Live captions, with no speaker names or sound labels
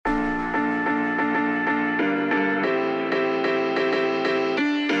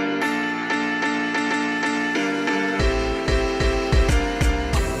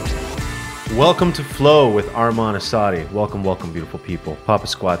Welcome to Flow with Arman Asadi. Welcome, beautiful people. Papa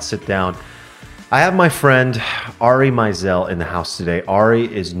Squat, sit down. I have my friend Ari Meisel in the house today.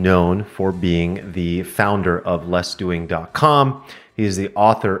 Ari is known for being the founder of LessDoing.com. He is the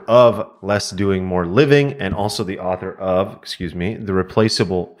author of Less Doing, More Living, and also the author of, The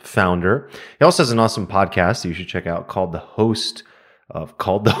Replaceable Founder. He also has an awesome podcast that you should check out called The Host.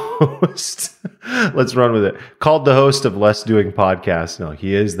 Let's run with it. Called The Host of Less Doing Podcast. No,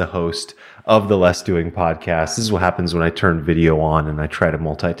 he is the host of the Less Doing Podcast. This is what happens when I turn video on and I try to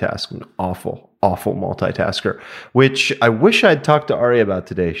multitask. I'm an awful multitasker, which I wish I'd talked to Ari about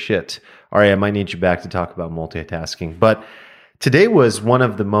today. Shit. Ari, I might need you back to talk about multitasking. But today was one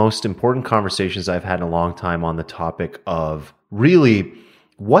of the most important conversations I've had in a long time on the topic of really,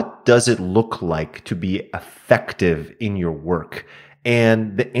 what does it look like to be effective in your work?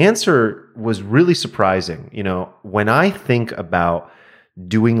 And the answer was really surprising. You know, when I think about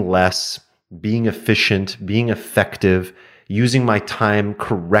doing less, being efficient, being effective, using my time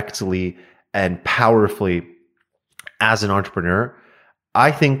correctly and powerfully as an entrepreneur,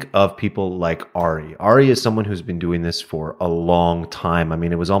 I think of people like Ari. Ari is someone who's been doing this for a long time. I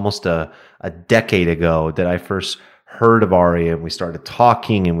mean, it was almost a decade ago that I first heard of Ari, and we started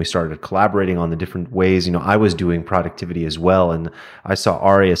talking and we started collaborating on the different ways. You know, I was doing productivity as well, and I saw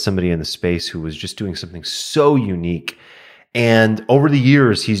Ari as somebody in the space who was just doing something so unique. And over the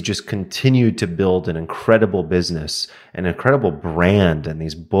years, he's just continued to build an incredible business, an incredible brand, and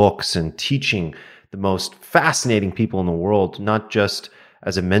these books, and teaching the most fascinating people in the world, not just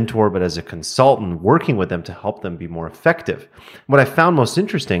as a mentor, but as a consultant, working with them to help them be more effective. What I found most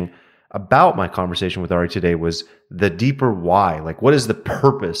interesting about my conversation with Ari today was the deeper why. Like, what is the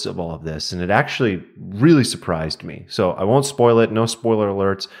purpose of all of this? And it actually really surprised me. So I won't spoil it. No spoiler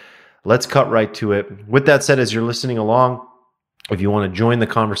alerts. Let's cut right to it. With that said, as you're listening along, if you want to join the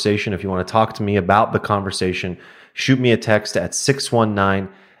conversation, if you want to talk to me about the conversation, shoot me a text at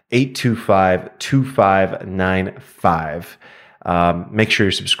 619-825-2595. Make sure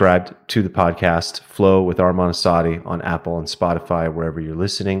you're subscribed to the podcast, Flow with Arman Asadi, on Apple and Spotify, wherever you're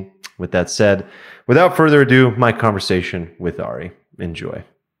listening. With that said, without further ado, my conversation with Ari. Enjoy.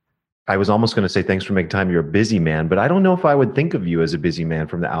 I was almost going to say thanks for making time. You're a busy man, but I don't know if I would think of you as a busy man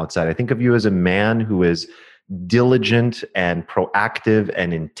from the outside. I think of you as a man who is diligent and proactive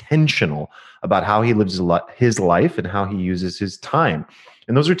and intentional about how he lives his life and how he uses his time.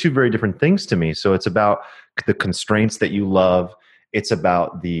 And those are two very different things to me. So it's about the constraints that you love. It's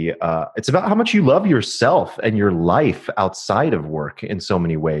about it's about how much you love yourself and your life outside of work in so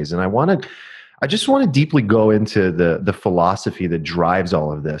many ways. And I just want to deeply go into the philosophy that drives all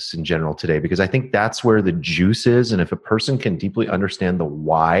of this in general today, because I think that's where the juice is. And if a person can deeply understand the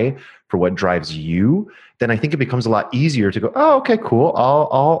why for what drives you, then I think it becomes a lot easier to go, oh, okay, cool.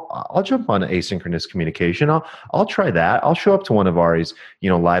 I'll jump on asynchronous communication. I'll try that. I'll show up to one of Ari's,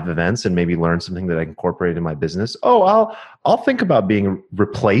 live events and maybe learn something that I can incorporate in my business. Oh, I'll think about being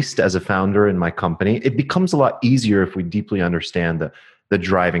replaced as a founder in my company. It becomes a lot easier if we deeply understand the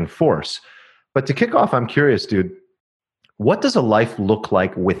driving force. But to kick off, I'm curious, dude, what does a life look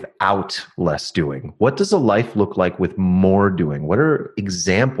like without less doing? What does a life look like with more doing? What are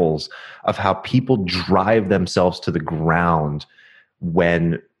examples of how people drive themselves to the ground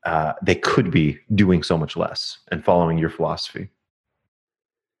when they could be doing so much less and following your philosophy?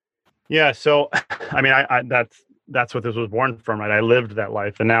 Yeah, so I mean, that's what this was born from, right? I lived that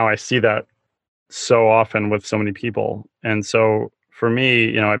life, and now I see that so often with so many people. And so for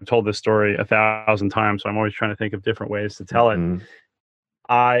me, I've told this story 1,000 times, so I'm always trying to think of different ways to tell it.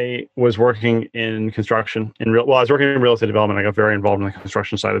 I was working in construction I was working in real estate development. I got very involved in the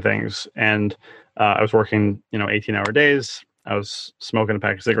construction side of things, and I was working, 18-hour days. I was smoking a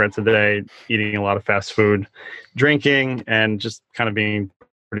pack of cigarettes a day, eating a lot of fast food, drinking, and just kind of being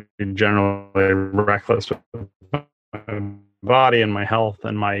pretty generally reckless with my body and my health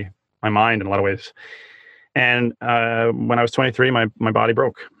and my mind in a lot of ways. And when I was 23, my body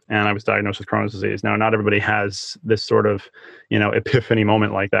broke, and I was diagnosed with Crohn's disease. Now, not everybody has this sort of, epiphany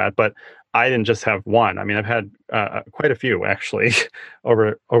moment like that, but I didn't just have one. I mean, I've had quite a few actually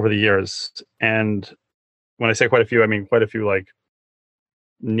over the years. And when I say quite a few, I mean quite a few like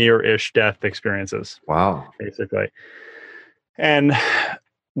near-ish death experiences. Wow. Basically. And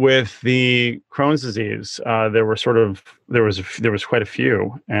with the Crohn's disease, there was quite a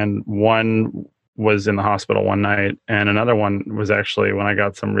few, and one was in the hospital one night, and another one was actually when I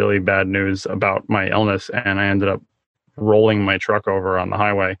got some really bad news about my illness, and I ended up rolling my truck over on the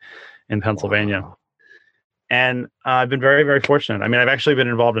highway in Pennsylvania. Wow. And I've been very, very fortunate. I mean, I've actually been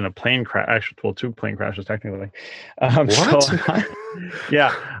involved in a plane crash, actually, well, 2 plane crashes technically. What?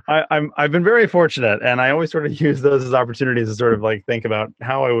 I've been very fortunate, and I always sort of use those as opportunities to sort of like think about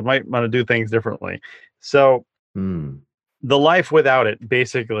how might want to do things differently. So the life without it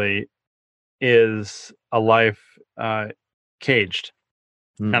basically is a life caged.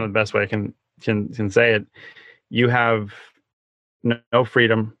 Kind of the best way I can say it. You have no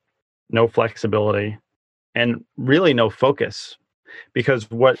freedom, no flexibility, and really no focus, because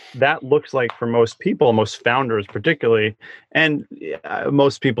what that looks like for most people, most founders particularly, and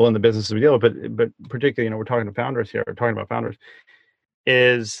most people in the business we deal with, but particularly, we're talking to founders here, we're talking about founders,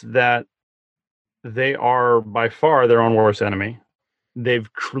 is that they are by far their own worst enemy. They've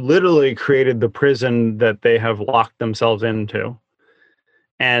literally created the prison that they have locked themselves into.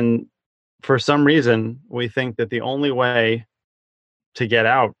 And for some reason, we think that the only way to get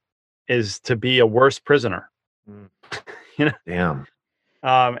out is to be a worse prisoner. Damn.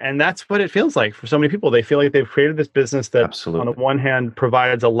 And that's what it feels like for so many people. They feel like they've created this business that, Absolutely, on the one hand,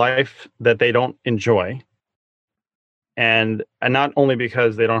 provides a life that they don't enjoy. And not only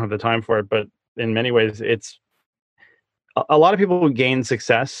because they don't have the time for it, but in many ways, it's a lot of people who gain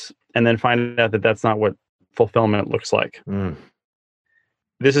success and then find out that that's not what fulfillment looks like.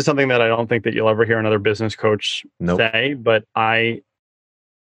 This is something that I don't think that you'll ever hear another business coach say, but I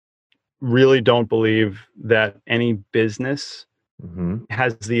really don't believe that any business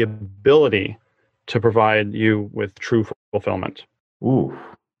has the ability to provide you with true fulfillment. Ooh.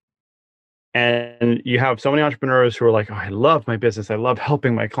 And you have so many entrepreneurs who are like, oh, I love my business. I love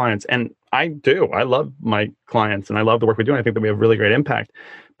helping my clients. And I do. I love my clients and I love the work we do. And I think that we have really great impact,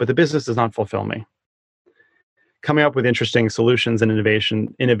 but the business does not fulfill me. Coming up with interesting solutions and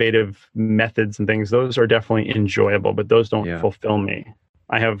innovative methods and things, those are definitely enjoyable, but those don't fulfill me.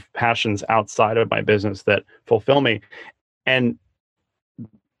 I have passions outside of my business that fulfill me. And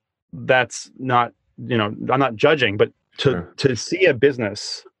that's not, I'm not judging, but to see a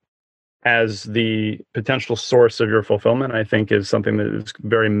business as the potential source of your fulfillment, I think is something that is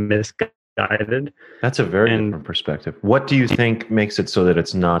very misguided. That's a very different perspective. What do you think makes it so that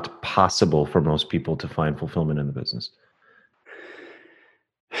it's not possible for most people to find fulfillment in the business?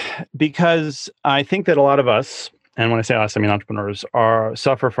 Because I think that a lot of us, and when I say us, I mean entrepreneurs,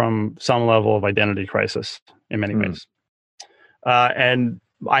 suffer from some level of identity crisis in many ways. And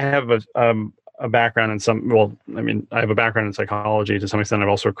I have a background in I have a background in psychology to some extent. I've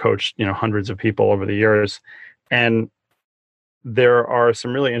also coached, hundreds of people over the years. And there are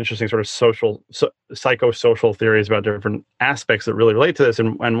some really interesting sort of psychosocial theories about different aspects that really relate to this.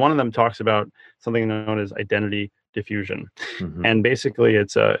 And one of them talks about something known as identity diffusion. And basically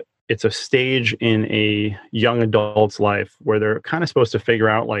it's a stage in a young adult's life where they're kind of supposed to figure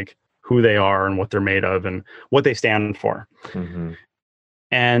out like who they are and what they're made of and what they stand for.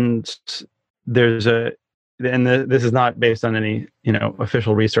 And this is not based on any,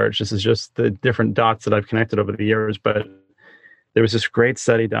 official research. This is just the different dots that I've connected over the years. But there was this great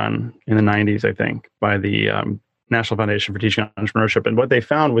study done in the 90s, I think, by the National Foundation for Teaching Entrepreneurship. And what they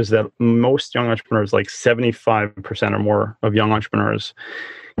found was that most young entrepreneurs, like 75% or more of young entrepreneurs,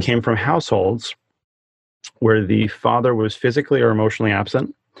 came from households where the father was physically or emotionally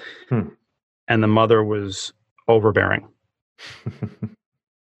absent and the mother was overbearing.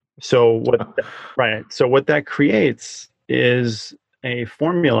 So what that creates is a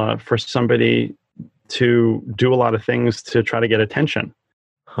formula for somebody to do a lot of things to try to get attention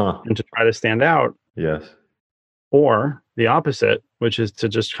and to try to stand out. Yes. Or the opposite, which is to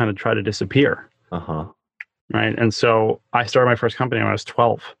just kind of try to disappear. Right. And so I started my first company when I was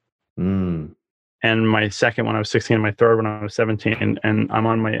 12. And my second when I was 16, and my third when I was 17. And I'm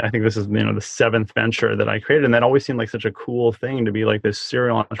on I think this is, the seventh venture that I created. And that always seemed like such a cool thing to be like this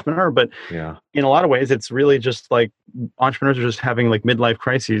serial entrepreneur. But in a lot of ways, it's really just like entrepreneurs are just having like midlife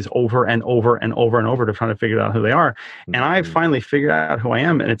crises over and over and over and over to try to figure out who they are. And I finally figured out who I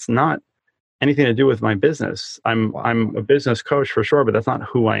am. And it's not anything to do with my business. I'm a business coach for sure, but that's not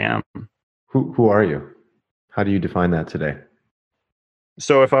who I am. Who are you? How do you define that today?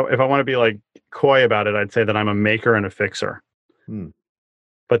 So if I want to be like coy about it, I'd say that I'm a maker and a fixer.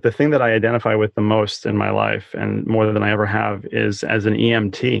 But the thing that I identify with the most in my life, and more than I ever have, is as an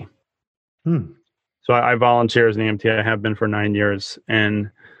EMT. So I volunteer as an EMT. I have been for 9 years, and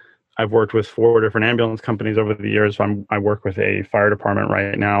I've worked with 4 different ambulance companies over the years. I work with a fire department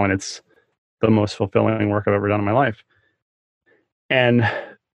right now, and it's the most fulfilling work I've ever done in my life. And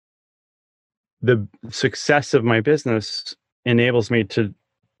the success of my business enables me to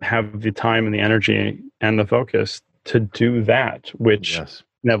have the time and the energy and the focus to do that, which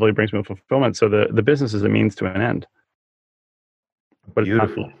inevitably brings me fulfillment. So the business is a means to an end. But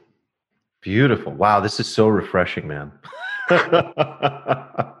Beautiful. Beautiful. Wow, this is so refreshing, man.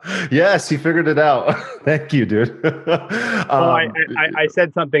 Yes, he figured it out. Thank you, dude. I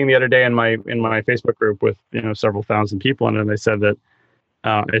said something the other day in my Facebook group with several thousand people in it, and they said that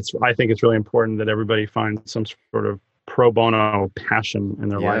I think it's really important that everybody finds some sort of pro bono passion in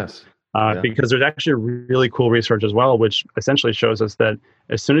their life. Because there's actually really cool research as well, which essentially shows us that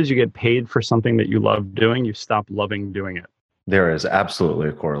as soon as you get paid for something that you love doing, you stop loving doing it. There is absolutely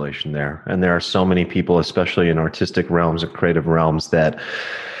a correlation there. And there are so many people, especially in artistic realms and creative realms, that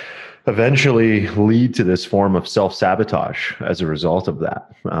eventually lead to this form of self-sabotage as a result of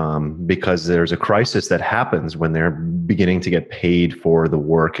that, because there's a crisis that happens when they're beginning to get paid for the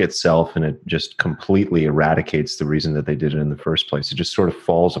work itself, and it just completely eradicates the reason that they did it in the first place. It just sort of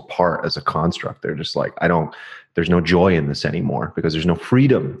falls apart as a construct. They're just like, there's no joy in this anymore because there's no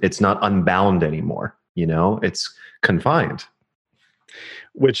freedom. It's not unbound anymore. It's confined.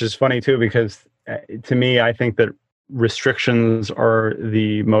 Which is funny too, because to me, I think that restrictions are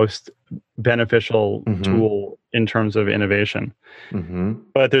the most beneficial tool in terms of innovation.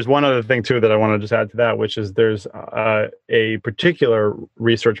 But there's one other thing too that I want to just add to that, which is there's a particular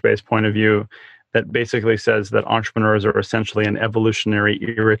research-based point of view that basically says that entrepreneurs are essentially an evolutionary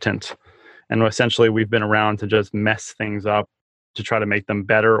irritant. And essentially we've been around to just mess things up, to try to make them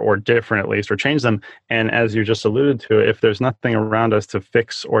better or different at least, or change them. And as you just alluded to, if there's nothing around us to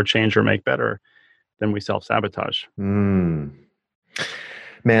fix or change or make better, then we self-sabotage. Man,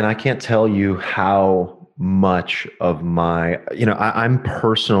 I can't tell you how much of I'm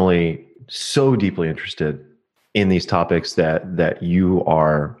personally so deeply interested in these topics that you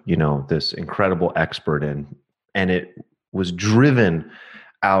are, this incredible expert in. And it was driven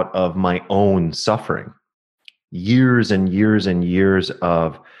out of my own suffering. Years and years and years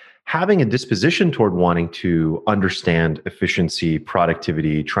of having a disposition toward wanting to understand efficiency,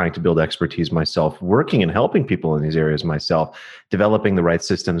 productivity, trying to build expertise myself, working and helping people in these areas myself, developing the right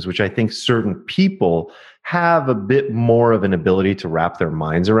systems, which I think certain people have a bit more of an ability to wrap their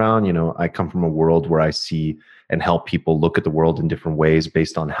minds around. I come from a world where I see and help people look at the world in different ways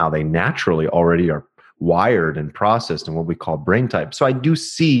based on how they naturally already are wired and processed and what we call brain type. So I do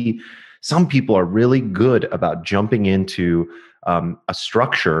see some people are really good about jumping into a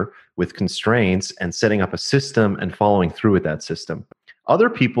structure with constraints and setting up a system and following through with that system.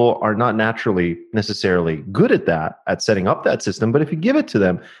 Other people are not naturally necessarily good at that, at setting up that system, but if you give it to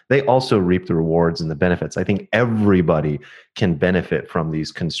them, they also reap the rewards and the benefits. I think everybody can benefit from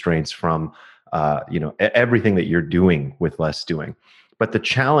these constraints, from everything that you're doing with Less Doing. But the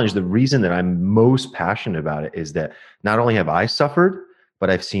challenge, the reason that I'm most passionate about it is that not only have I suffered, but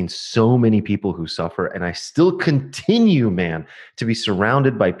I've seen so many people who suffer, and I still continue, man, to be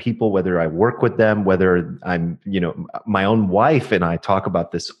surrounded by people, whether I work with them, whether I'm, my own wife and I talk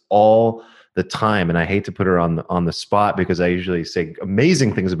about this all the time. And I hate to put her on the spot because I usually say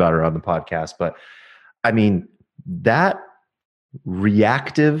amazing things about her on the podcast. But I mean, that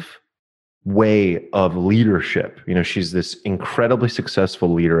reactive way of leadership, she's this incredibly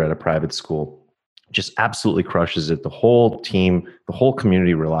successful leader at a private school, just absolutely crushes it. The whole team, the whole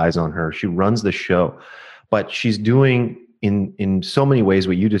community relies on her. She runs the show, but she's doing in so many ways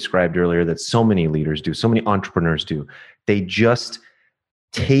what you described earlier that so many leaders do, so many entrepreneurs do. They just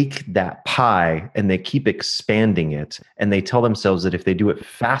take that pie and they keep expanding it. And they tell themselves that if they do it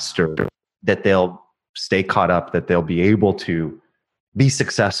faster, that they'll stay caught up, that they'll be able to be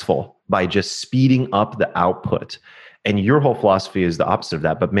successful by just speeding up the output. And your whole philosophy is the opposite of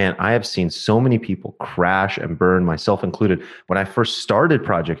that. But man, I have seen so many people crash and burn, myself included. When I first started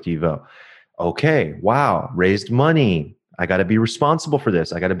Project Evo, okay, wow, raised money. I got to be responsible for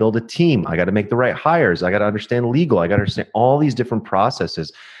this. I got to build a team. I got to make the right hires. I got to understand legal. I got to understand all these different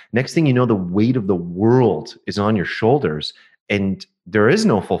processes. Next thing you know, the weight of the world is on your shoulders. And there is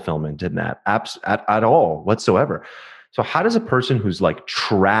no fulfillment in that at all whatsoever. So how does a person who's like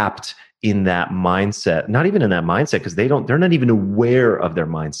trapped in that mindset, not even in that mindset, because they're not even aware of their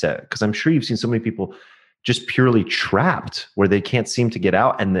mindset, because I'm sure you've seen so many people just purely trapped where they can't seem to get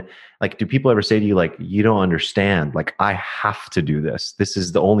out. And do people ever say to you, like, you don't understand, like, I have to do this. This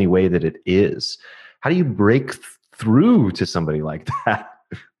is the only way that it is. How do you break through to somebody like that?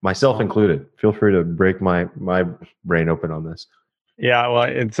 Myself included. Feel free to break my brain open on this. Yeah,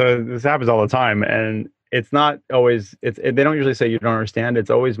 well, so this happens all the time. And it's not always, they don't usually say you don't understand. It's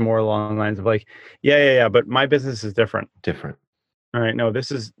always more along the lines of like, yeah, but my business is different. All right, no,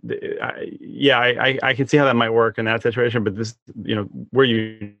 this is, I can see how that might work in that situation, but this, we're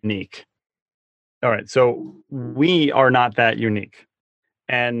unique. All right, so we are not that unique.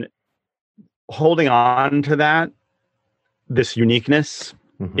 And holding on to that, this uniqueness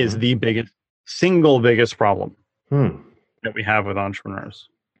is the single biggest problem that we have with entrepreneurs.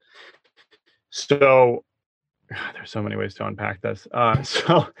 So there's so many ways to unpack this.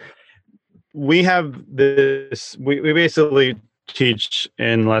 So we have this, we basically teach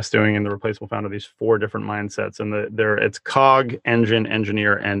in Less Doing and the Replaceable Founder these 4 different mindsets, and it's cog, engine,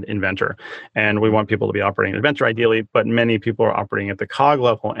 engineer, and inventor. And we want people to be operating inventor ideally, but many people are operating at the cog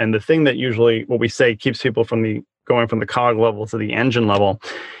level. And the thing that usually, what we say, keeps people from going from the cog level to the engine level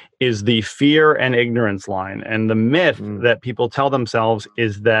is the fear and ignorance line. And the myth that people tell themselves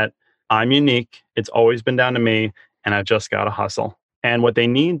is that I'm unique, it's always been down to me, and I've just got to hustle. And what they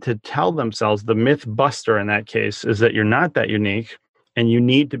need to tell themselves, the myth buster in that case, is that you're not that unique and you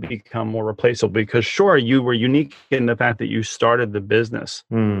need to become more replaceable. Because sure, you were unique in the fact that you started the business,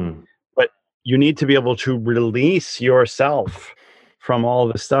 but you need to be able to release yourself from all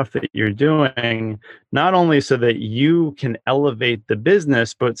the stuff that you're doing, not only so that you can elevate the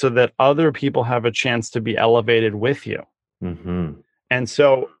business, but so that other people have a chance to be elevated with you. And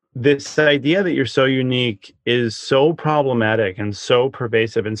so this idea that you're so unique is so problematic and so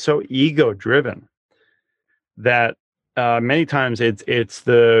pervasive and so ego driven that many times it's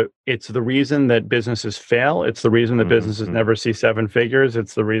the reason that businesses fail. It's the reason that businesses never see 7 figures.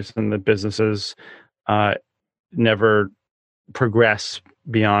 It's the reason that businesses never progress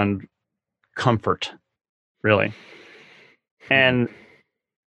beyond comfort, really. And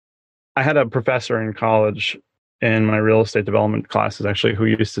I had a professor in college in my real estate development classes, actually, who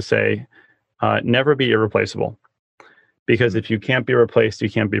used to say, never be irreplaceable. Because if you can't be replaced, you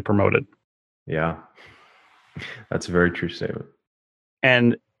can't be promoted. Yeah. That's a very true statement.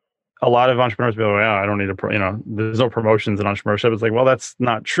 And a lot of entrepreneurs be like, well, I don't need there's no promotions in entrepreneurship. It's like, well, that's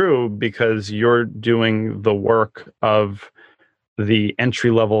not true, because you're doing the work of the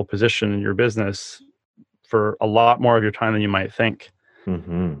entry-level position in your business for a lot more of your time than you might think.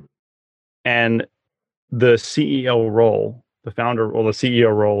 And the CEO role, the founder or the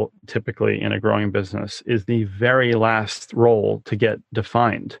CEO role, typically in a growing business, is the very last role to get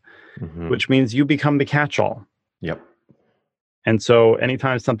defined, which means you become the catch-all. Yep. And so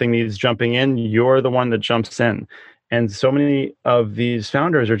anytime something needs jumping in, you're the one that jumps in. And so many of these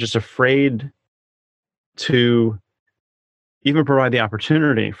founders are just afraid to even provide the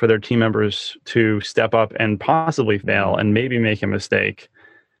opportunity for their team members to step up and possibly fail and maybe make a mistake,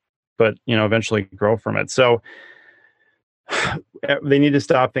 but eventually grow from it. So they need to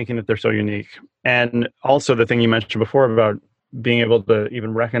stop thinking that they're so unique. And also the thing you mentioned before about being able to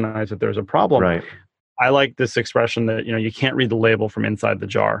even recognize that there's a problem. Right. I like this expression that, you can't read the label from inside the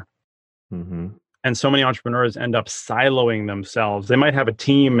jar. And so many entrepreneurs end up siloing themselves. They might have a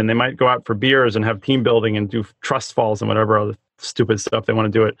team and they might go out for beers and have team building and do trust falls and whatever other stupid stuff they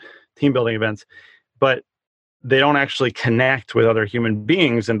want to do at team building events. But they don't actually connect with other human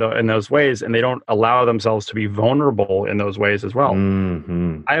beings in those ways, and they don't allow themselves to be vulnerable in those ways as well.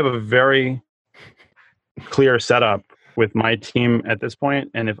 I have a very clear setup with my team at this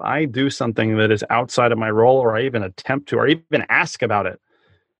point, and if I do something that is outside of my role, or I even attempt to, or even ask about it,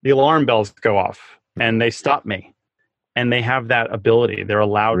 the alarm bells go off and they stop me. And they have that ability. They're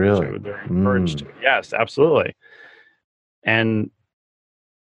allowed to. They're encouraged to. Yes, absolutely. And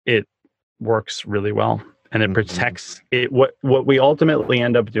it works really well. And it protects it. What we ultimately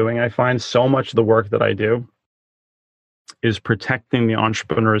end up doing, I find so much of the work that I do is protecting the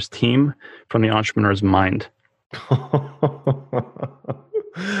entrepreneur's team from the entrepreneur's mind.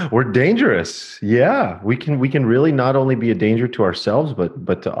 We're dangerous. Yeah, we can really not only be a danger to ourselves,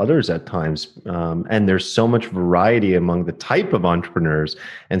 but to others at times. And there's so much variety among the type of entrepreneurs.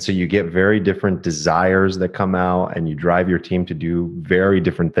 And so you get very different desires that come out, and you drive your team to do very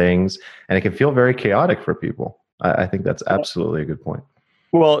different things. And it can feel very chaotic for people. I think that's absolutely a good point.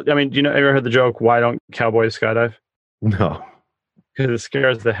 Well, I mean, ever heard the joke, why don't cowboys skydive? No. Because it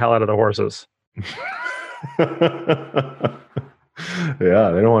scares the hell out of the horses.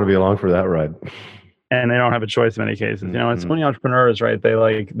 Yeah, they don't want to be along for that ride. And they don't have a choice in many cases. It's many entrepreneurs, right?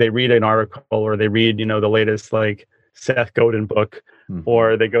 They read an article, or they read, the latest Seth Godin book,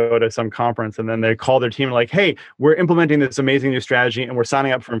 or they go to some conference and then they call their team like, hey, we're implementing this amazing new strategy and we're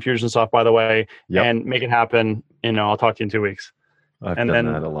signing up for Infusionsoft, by the way, and make it happen. I'll talk to you in 2 weeks. I've done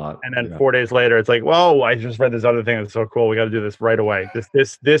that a lot. And then 4 days later, it's like, whoa, I just read this other thing that's so cool. We got to do this right away.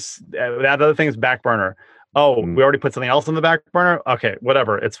 That other thing is back burner. Oh, we already put something else on the back burner. Okay,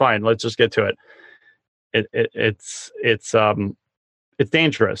 whatever. It's fine. Let's just get to it. It's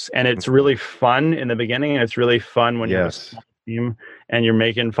dangerous, and it's really fun in the beginning. And it's really fun when you have a small team and you're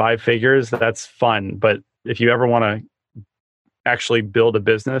making 5 figures. That's fun. But if you ever want to actually build a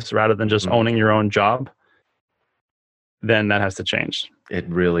business rather than just owning your own job, then that has to change. It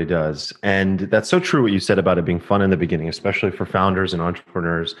really does. And that's so true what you said about it being fun in the beginning, especially for founders and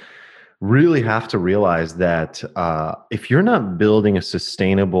entrepreneurs. Really have to realize that if you're not building a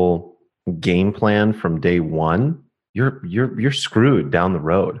sustainable game plan from day one, you're screwed down the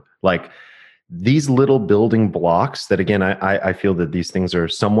road. Like these little building blocks that, again, I feel that these things are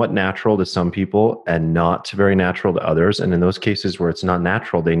somewhat natural to some people and not very natural to others. And in those cases where it's not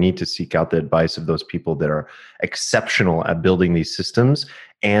natural, they need to seek out the advice of those people that are exceptional at building these systems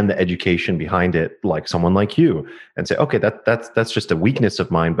and the education behind it, like someone like you, and say, okay, that's just a weakness of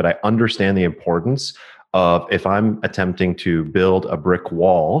mine, but I understand the importance of, if I'm attempting to build a brick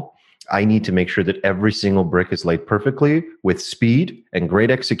wall, I need to make sure that every single brick is laid perfectly with speed and great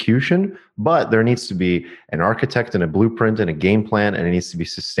execution, but there needs to be an architect and a blueprint and a game plan, and it needs to be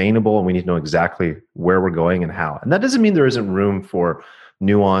sustainable, and we need to know exactly where we're going and how. And that doesn't mean there isn't room for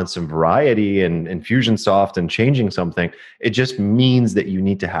nuance and variety and Infusionsoft and changing something. It just means that you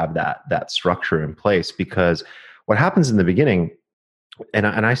need to have that structure in place, because what happens in the beginning, and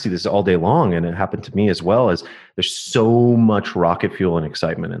I see this all day long, and it happened to me as well, is there's so much rocket fuel and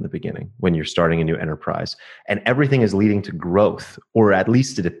excitement in the beginning when you're starting a new enterprise, and everything is leading to growth, or at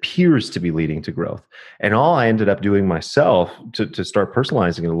least it appears to be leading to growth. And all I ended up doing myself to start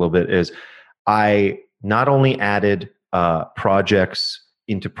personalizing it a little bit is I not only added projects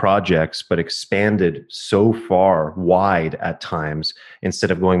into projects, but expanded so far wide at times instead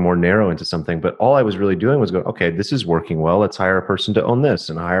of going more narrow into something. But all I was really doing was going, okay, this is working well. Let's hire a person to own this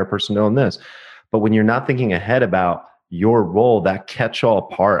and hire a person to own this. But when you're not thinking ahead about your role, that catch-all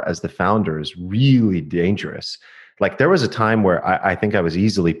part as the founder is really dangerous. Like there was a time where I think I was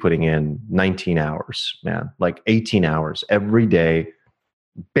easily putting in 19 hours, man, like 18 hours every day,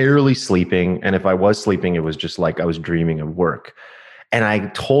 barely sleeping. And if I was sleeping, it was just like I was dreaming of work. And I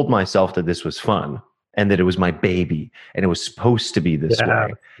told myself that this was fun and that it was my baby and it was supposed to be this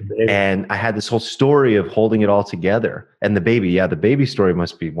way. And I had this whole story of holding it all together. And the baby story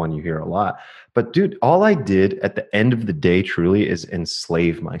must be one you hear a lot. But dude, all I did at the end of the day truly is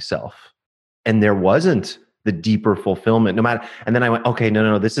enslave myself. And there wasn't the deeper fulfillment, no matter. And then I went, okay,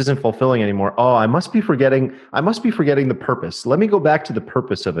 no, this isn't fulfilling anymore. Oh, I must be forgetting the purpose. Let me go back to the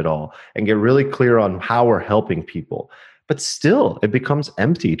purpose of it all and get really clear on how we're helping people. But still, it becomes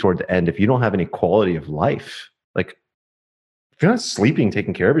empty toward the end if you don't have any quality of life. Like, if you're not sleeping,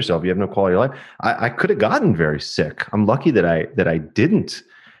 taking care of yourself, you have no quality of life. I could have gotten very sick. I'm lucky that I didn't.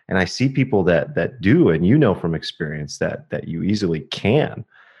 And I see people that do, and you know from experience that you easily can.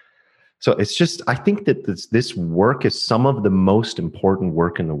 So it's just, I think that this work is some of the most important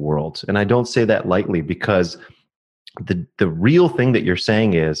work in the world. And I don't say that lightly, because the real thing that you're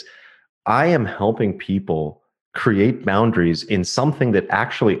saying is, I am helping people create boundaries in something that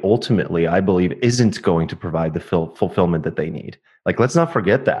actually ultimately I believe isn't going to provide the fulfillment that they need. Like, let's not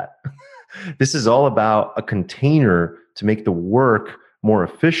forget that. This is all about a container to make the work more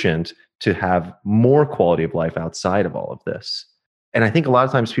efficient, to have more quality of life outside of all of this. And I think a lot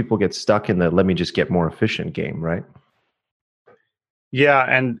of times people get stuck in the let me just get more efficient game, right? Yeah.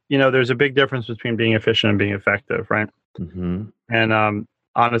 And, there's a big difference between being efficient and being effective, right? Mm-hmm. And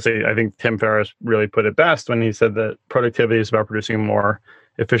honestly, I think Tim Ferriss really put it best when he said that productivity is about producing more,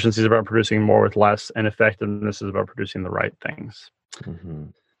 efficiency is about producing more with less, and effectiveness is about producing the right things. Mm-hmm.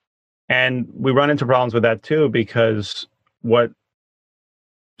 And we run into problems with that too, because what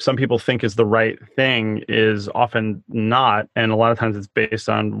some people think is the right thing is often not. And a lot of times it's based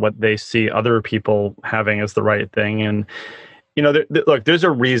on what they see other people having as the right thing. And, look, there's a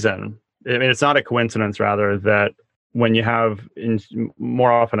reason. I mean, it's not a coincidence, rather, that when you have,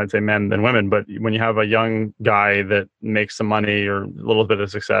 more often I'd say men than women, but when you have a young guy that makes some money or a little bit of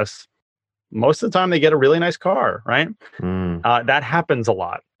success, most of the time they get a really nice car, right? That happens a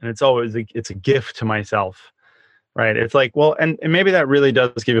lot. And it's always, it's a gift to myself, right? It's like, well, and maybe that really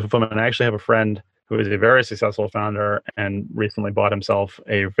does give you fulfillment. I actually have a friend who is a very successful founder and recently bought himself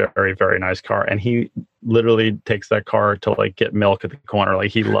a very, very nice car. And he literally takes that car to like get milk at the corner.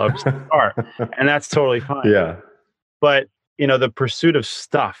 Like, he loves the car, and that's totally fine. Yeah. But, the pursuit of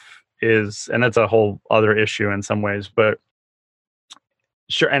stuff is, and that's a whole other issue in some ways, but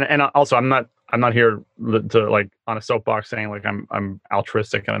sure. And also I'm not here to like on a soapbox saying like I'm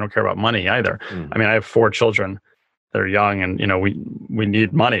altruistic and I don't care about money either. I mean, I have 4 children that are young, and, we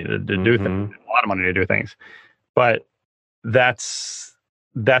need money to do things, a lot of money to do things, but that's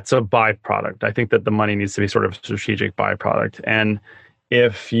a byproduct. I think that the money needs to be sort of a strategic byproduct. And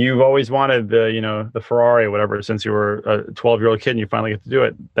if you've always wanted the Ferrari or whatever since you were a 12-year-old kid and you finally get to do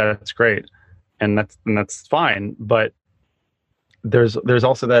it, that's great. And that's fine. But there's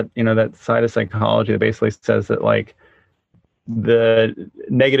also that, that side of psychology that basically says that like the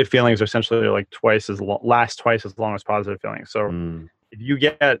negative feelings are essentially like last twice as long as positive feelings. So if you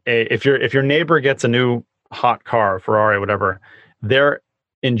get if your neighbor gets a new hot car, Ferrari, whatever, their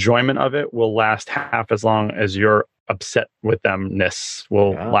enjoyment of it will last half as long as your upset with themness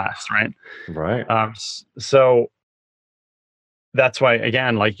will last, right? Right. So that's why,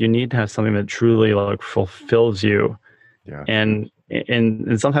 again, like you need to have something that truly like fulfills you. Yeah. And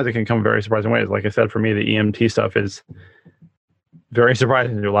sometimes it can come very surprising ways. Like I said, for me, the EMT stuff is very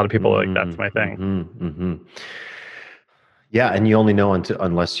surprising to a lot of people. Like that's my thing. Yeah, and you only know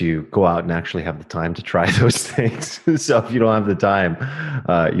unless you go out and actually have the time to try those things. So if you don't have the time,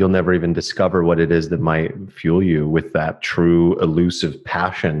 you'll never even discover what it is that might fuel you with that true elusive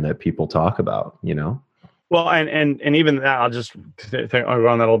passion that people talk about, Well, and even that, I'll just I'll go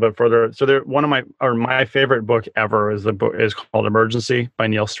on that a little bit further. So one of my favorite book ever is called Emergency by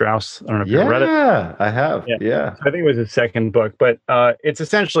Neil Strauss. I don't know if you've read it. Yeah, I have. Yeah. So I think it was his second book, but it's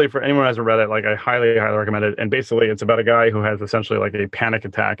essentially, for anyone who hasn't read it, like I highly, highly recommend it. And basically it's about a guy who has essentially like a panic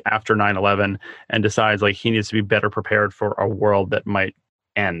attack after 9/11 and decides like he needs to be better prepared for a world that might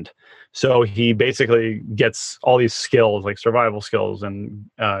end. So he basically gets all these skills, like survival skills and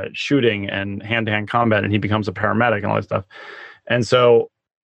shooting and hand-to-hand combat, and he becomes a paramedic and all that stuff. And so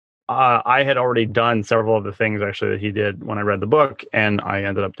I had already done several of the things actually that he did when I read the book, and I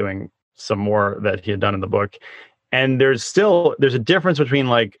ended up doing some more that he had done in the book. And there's a difference between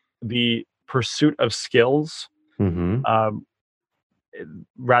like the pursuit of skills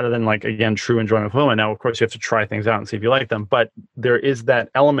rather than like, again, true enjoyment of fulfillment. Now, of course, you have to try things out and see if you like them, but there is that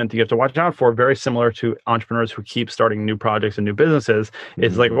element that you have to watch out for, very similar to entrepreneurs who keep starting new projects and new businesses.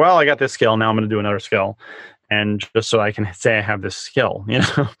 It's like, well, I got this skill, now I'm going to do another skill. And just so I can say I have this skill,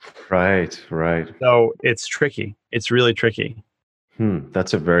 Right. So it's tricky. It's really tricky.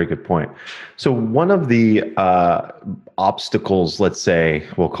 That's a very good point. So one of the obstacles, let's say,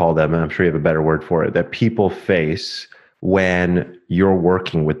 we'll call them, and I'm sure you have a better word for it, that people face when you're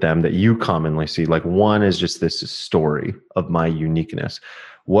working with them that you commonly see, like one is just this story of my uniqueness.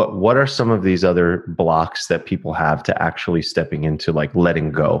 What are some of these other blocks that people have to actually stepping into like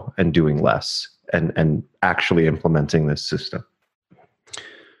letting go and doing less and actually implementing this system?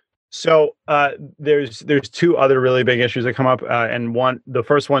 So there's two other really big issues that come up, and the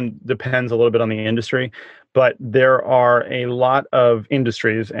first one depends a little bit on the industry, but there are a lot of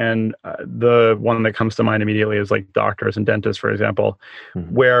industries, and the one that comes to mind immediately is like doctors and dentists, for example,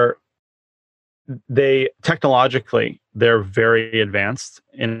 where they technologically they're very advanced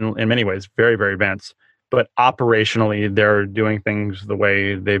in many ways, very, very advanced, but operationally they're doing things the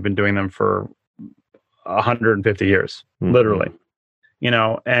way they've been doing them for 150 years, literally.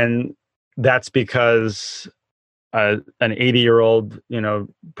 And that's because an 80-year-old,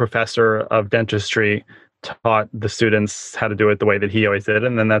 professor of dentistry taught the students how to do it the way that he always did.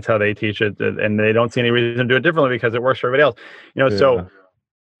 And then that's how they teach it. And they don't see any reason to do it differently because it works for everybody else,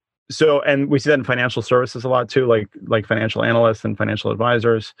 So, and we see that in financial services a lot too, like financial analysts and financial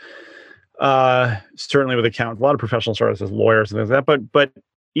advisors, certainly with accountants, a lot of professional services, lawyers and things like that, but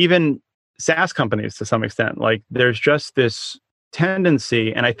even SaaS companies to some extent, like there's just this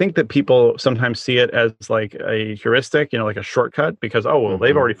tendency, and I think that people sometimes see it as like a heuristic, like a shortcut, because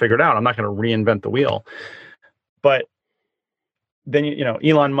they've already figured out, I'm not going to reinvent the wheel. But then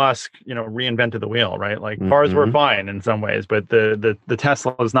Elon Musk reinvented the wheel, right? Like cars were fine in some ways, but the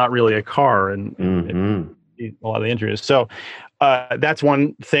Tesla is not really a car, and a lot of the injuries. So that's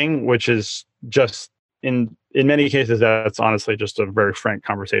one thing, which is just in many cases, that's honestly just a very frank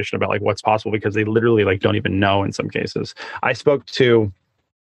conversation about like what's possible, because they literally like don't even know in some cases. I spoke to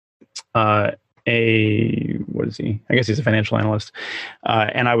what is he? I guess he's a financial analyst.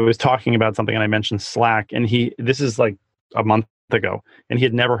 And I was talking about something and I mentioned Slack, and this is like a month ago, and he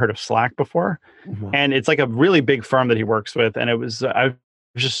had never heard of Slack before. And it's like a really big firm that he works with. And I was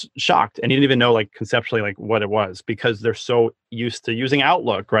just shocked. And he didn't even know like conceptually like what it was, because they're so used to using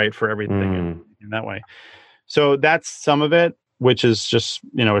Outlook, right, for everything in that way. So that's some of it, which is just,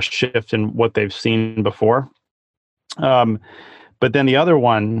 a shift in what they've seen before. But then the other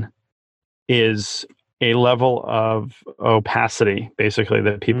one is a level of opacity, basically,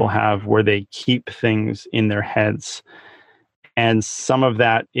 that people have where they keep things in their heads. And some of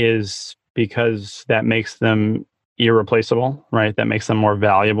that is because that makes them irreplaceable, right? That makes them more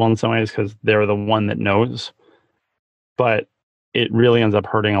valuable in some ways because they're the one that knows. But it really ends up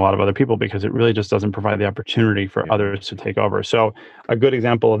hurting a lot of other people because it really just doesn't provide the opportunity for others to take over. So a good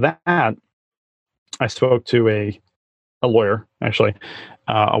example of that, I spoke to a lawyer, actually,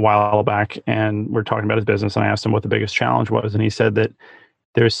 a while back, and we're talking about his business, and I asked him what the biggest challenge was, and he said that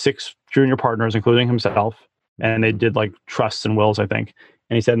there's 6 junior partners, including himself, and they did like trusts and wills, I think.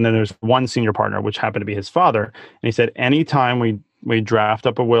 And he said, and then there's one senior partner, which happened to be his father. And he said, anytime we draft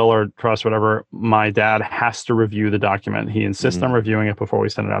up a will or trust, whatever, my dad has to review the document. He insists on reviewing it before we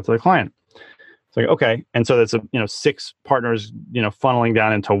send it out to the client. It's like, okay. And so that's 6 partners, funneling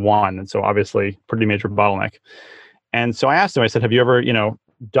down into one. And so obviously pretty major bottleneck. And so I asked him, I said, have you ever,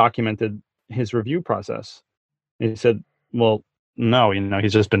 documented his review process? And he said, well, no,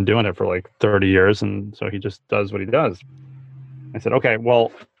 he's just been doing it for like 30 years. And so he just does what he does. I said, okay,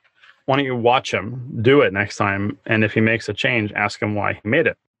 well, why don't you watch him do it next time? And if he makes a change, ask him why he made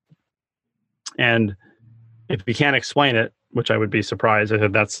it. And if he can't explain it, which I would be surprised, I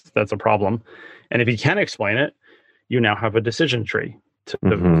said, that's a problem. And if he can explain it, you now have a decision tree to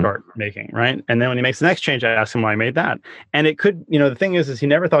start making, right? And then when he makes the next change, I ask him why he made that. And it could, the thing is he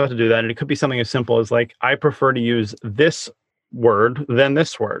never thought to do that. And it could be something as simple as like, I prefer to use this word than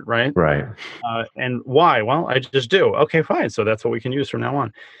this word, right? Right. And why? Well, I just do. Okay, fine. So that's what we can use from now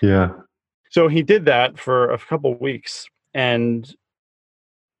on. Yeah. So he did that for a couple of weeks. And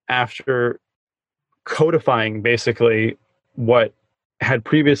after codifying basically what had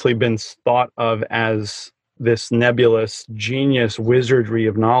previously been thought of as this nebulous genius wizardry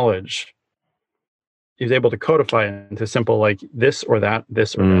of knowledge, he was able to codify it into simple, like this or that,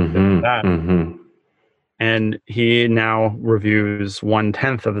 this or that, this or that. And he now reviews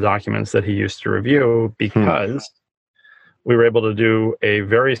 1/10 of the documents that he used to review because we were able to do a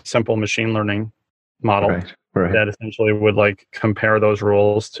very simple machine learning model that essentially would like compare those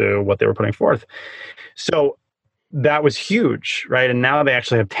rules to what they were putting forth. So that was huge, right? And now they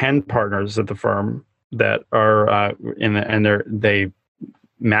actually have 10 partners at the firm that are they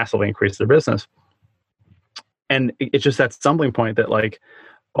massively increased their business. And it's just that stumbling point that like,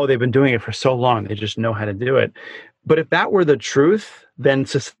 oh, they've been doing it for so long, they just know how to do it. But if that were the truth, then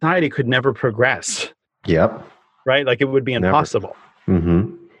society could never progress. Yep. Right? Like it would be impossible.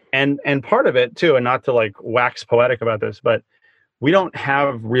 And part of it too, and not to like wax poetic about this, but we don't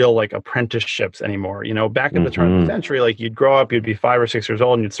have real like apprenticeships anymore. Back in the turn of the century, like you'd grow up, you'd be 5 or 6 years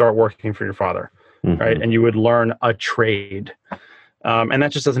old and you'd start working for your father, right? And you would learn a trade. And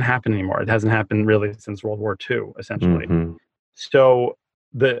that just doesn't happen anymore. It hasn't happened really since World War II, essentially. So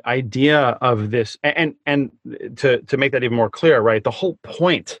the idea of this, and to make that even more clear, right? The whole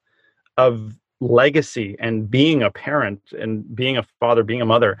point of legacy and being a parent and being a father, being a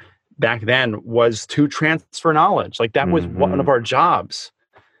mother back then was to transfer knowledge. Like that was one of our jobs.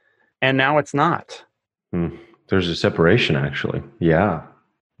 And now it's not. There's a separation actually. Yeah.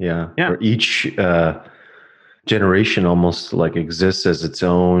 Where each generation almost like exists as its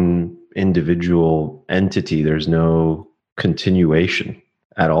own individual entity. There's no continuation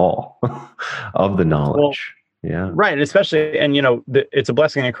at all of the knowledge. Right. And especially, and it's a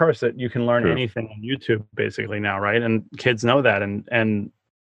blessing and a curse that you can learn anything on YouTube basically now, right? And kids know that. And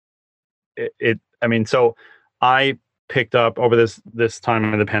so I picked up over this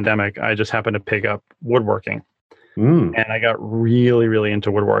time of the pandemic, I just happened to pick up woodworking. And I got really, really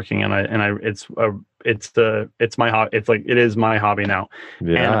into woodworking, and it's my hobby. It's like, it is my hobby now.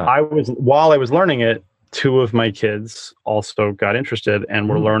 And while I was learning it, 2 of my kids also got interested and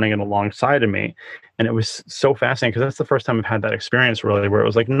were learning it alongside of me. And it was so fascinating because that's the first time I've had that experience really, where it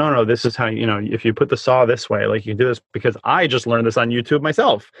was like, no, this is how, if you put the saw this way, like you do this, because I just learned this on YouTube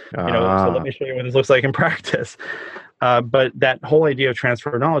myself, so let me show you what this looks like in practice. But that whole idea of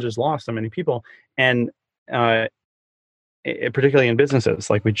transfer of knowledge is lost on many people. And particularly in businesses,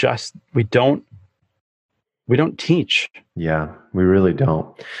 like we don't teach. Yeah, we really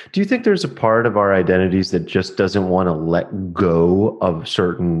don't. Do you think there's a part of our identities that just doesn't want to let go of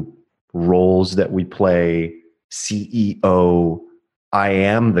certain roles that we play? CEO, I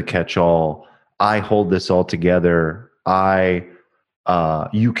am the catch-all. I hold this all together.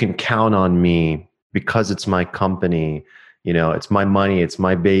 You can count on me because it's my company. It's my money, it's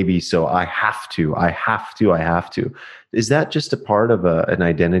my baby. So I have to. Is that just a part of an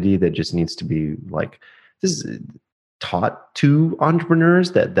identity that just needs to be like, this is taught to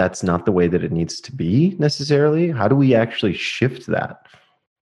entrepreneurs that that's not the way that it needs to be necessarily? How do we actually shift that?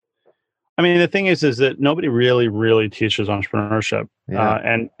 I mean, the thing is that nobody really, really teaches entrepreneurship.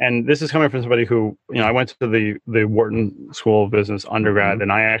 And this is coming from somebody who, I went to the Wharton School of Business undergrad,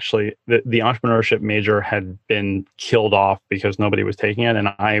 and I actually, the entrepreneurship major had been killed off because nobody was taking it. And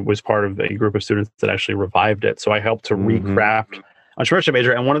I was part of a group of students that actually revived it. So I helped to recraft entrepreneurship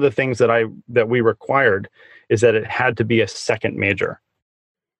major. And one of the things that we required is that it had to be a second major.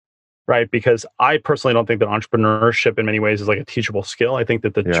 right? Because I personally don't think that entrepreneurship in many ways is like a teachable skill. I think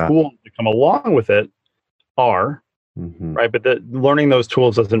that the Yeah. tools that come along with it are, Mm-hmm. right? But learning those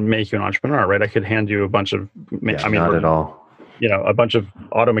tools doesn't make you an entrepreneur, right? I could hand you a bunch of, Yeah, not at all. a bunch of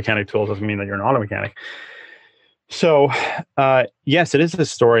auto mechanic tools doesn't mean that you're an auto mechanic. So, yes, it is a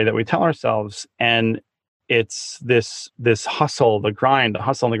story that we tell ourselves, and it's this hustle, the grind, the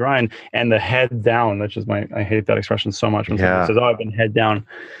hustle and the grind, and the head down. That's just I hate that expression so much when someone says, "Oh, I've been head down."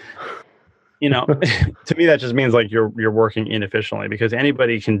 To me, that just means like you're working inefficiently, because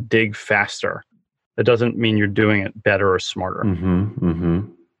anybody can dig faster. That doesn't mean you're doing it better or smarter. Mm-hmm, mm-hmm.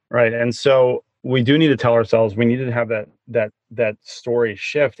 Right. And so we do need to tell ourselves, we need to have that story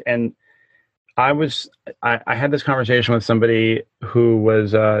shift. And I had this conversation with somebody who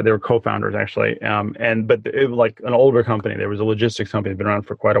was, they were co-founders actually. But it was like an older company. There was a logistics company, been around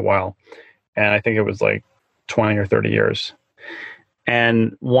for quite a while. And I think it was like 20 or 30 years.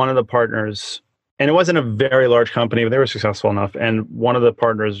 And one of the partners, and it wasn't a very large company, but they were successful enough. And one of the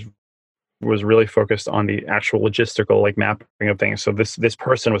partners was really focused on the actual logistical like mapping of things. So this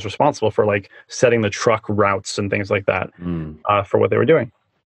person was responsible for like setting the truck routes and things like that for what they were doing.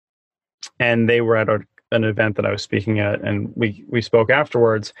 And they were at an event that I was speaking at, and we spoke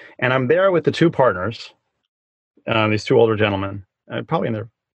afterwards. And I'm there with the two partners, these two older gentlemen, probably in their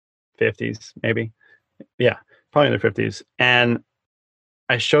 50s, maybe. Yeah, probably in their 50s. And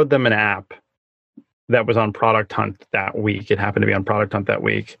I showed them an app that was on Product Hunt that week. It happened to be on Product Hunt that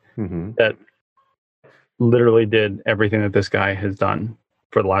week that literally did everything that this guy has done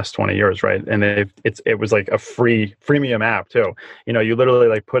for the last 20 years, right? And it was like a freemium app too. You literally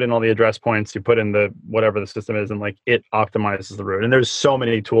like put in all the address points, you put in the whatever the system is, and like it optimizes the route. And there's so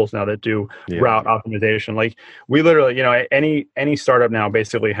many tools now that do route optimization. Like we literally, any startup now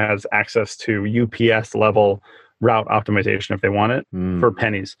basically has access to UPS level route optimization if they want it for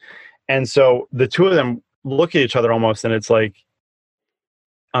pennies. And so the two of them look at each other almost, and it's like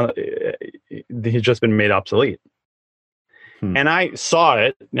he's just been made obsolete. And I saw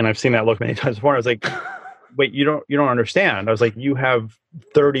it, and I've seen that look many times before. I was like, wait, you don't understand. I was like, you have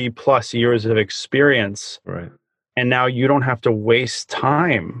 30 plus years of experience, right? And now you don't have to waste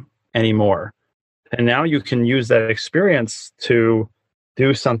time anymore. And now you can use that experience to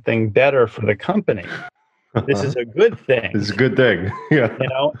do something better for the company. This is a good thing. This is a good thing. Yeah.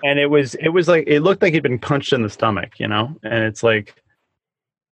 And it was like, it looked like he'd been punched in the stomach, and it's like,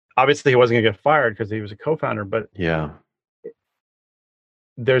 obviously he wasn't going to get fired because he was a co-founder, but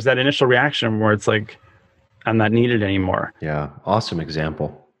there's that initial reaction where it's like, I'm not needed anymore. Yeah. Awesome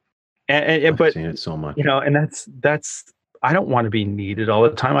example. But I've seen it so much. And that's, I don't want to be needed all the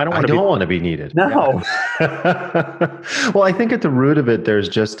time. I don't want to be needed. No. Yeah. Well, I think at the root of it, there's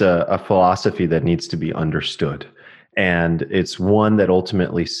just a philosophy that needs to be understood. And it's one that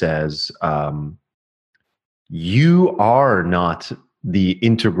ultimately says, you are not the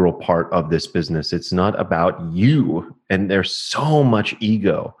integral part of this business. It's not about you. And there's so much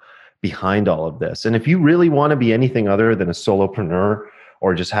ego behind all of this. And if you really want to be anything other than a solopreneur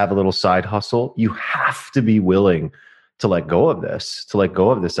or just have a little side hustle, you have to be willing to let go of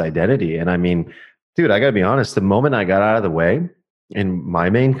this identity. And I mean, dude, I got to be honest, the moment I got out of the way in my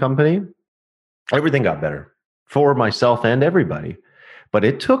main company, everything got better for myself and everybody. But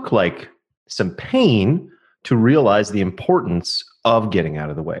it took like some pain to realize the importance of getting out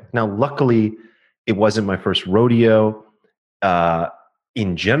of the way. Now, luckily, it wasn't my first rodeo.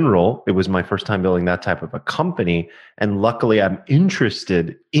 In general, it was my first time building that type of a company. And luckily, I'm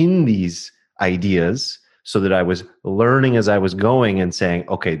interested in these ideas so that I was learning as I was going and saying,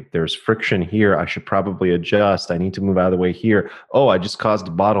 okay, there's friction here. I should probably adjust. I need to move out of the way here. Oh, I just caused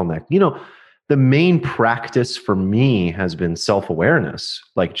a bottleneck. The main practice for me has been self-awareness,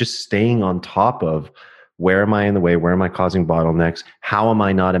 like just staying on top of where am I in the way? Where am I causing bottlenecks? How am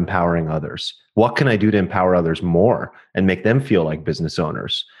I not empowering others? What can I do to empower others more and make them feel like business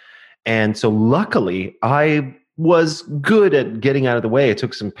owners? And so luckily, I was good at getting out of the way. It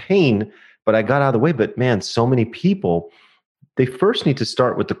took some pain, but I got out of the way. But man, so many people, they first need to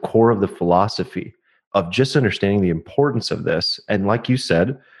start with the core of the philosophy of just understanding the importance of this. And like you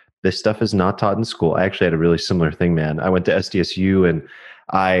said, this stuff is not taught in school. I actually had a really similar thing, man. I went to SDSU and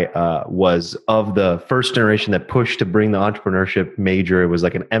I was of the first generation that pushed to bring the entrepreneurship major. It was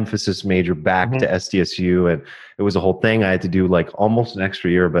like an emphasis major back to SDSU. And it was a whole thing. I had to do like almost an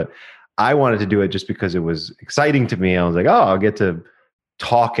extra year, but I wanted to do it just because it was exciting to me. I was like, oh, I'll get to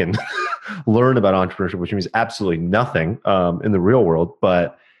talk and learn about entrepreneurship, which means absolutely nothing in the real world.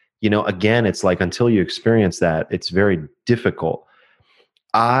 But, again, it's like until you experience that, it's very difficult.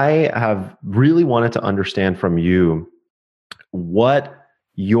 I have really wanted to understand from you what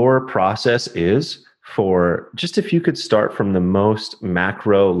your process is for just if you could start from the most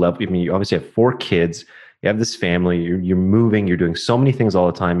macro level. I mean, you obviously have 4 kids, you have this family, you're moving, you're doing so many things all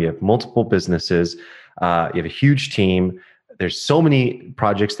the time. You have multiple businesses, you have a huge team. There's so many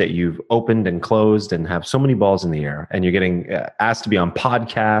projects that you've opened and closed and have so many balls in the air, and you're getting asked to be on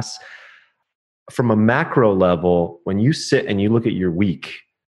podcasts. From a macro level, when you sit and you look at your week,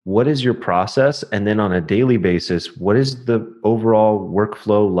 what is your process? And then on a daily basis, what is the overall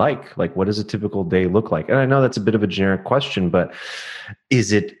workflow like? Like, what does a typical day look like? And I know that's a bit of a generic question, but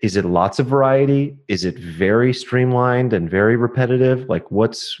is it lots of variety? Is it very streamlined and very repetitive? Like,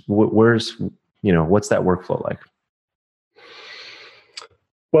 what's that workflow like?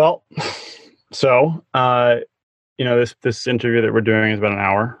 Well, so this interview that we're doing is about an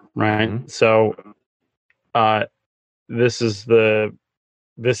hour, right? Mm-hmm. So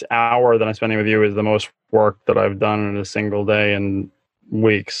this hour that I'm spending with you is the most work that I've done in a single day in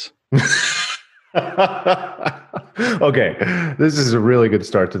weeks. Okay, this is a really good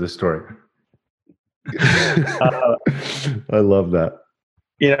start to the story. I love that.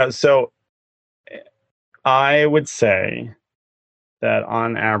 So I would say that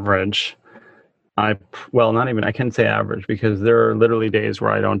on average, I can't say average because there are literally days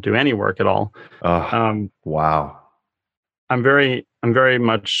where I don't do any work at all. Wow. I'm very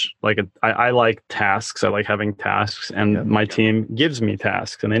much like I like tasks. I like having tasks, and my team gives me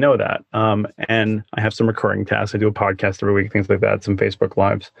tasks, and they know that. And I have some recurring tasks. I do a podcast every week, things like that, some Facebook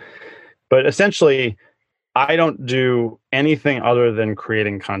Lives. But essentially, I don't do anything other than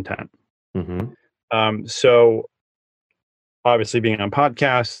creating content. Mm-hmm. So obviously being on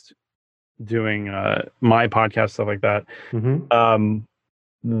podcast, doing my podcast, stuff like that. Mm-hmm.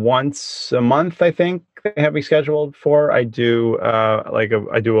 Once a month, I think they have me scheduled for. I do I think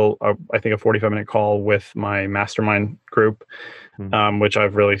a 45-minute call with my mastermind group, which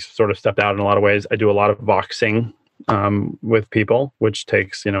I've really sort of stepped out in a lot of ways. I do a lot of Voxing with people, which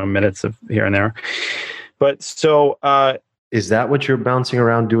takes minutes of here and there. But so is that what you're bouncing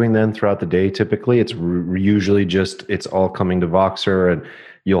around doing then throughout the day? Typically, it's usually just it's all coming to Voxer, and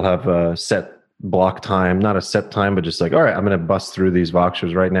you'll have a set block time, not a set time, but just like, all right, I'm going to bust through these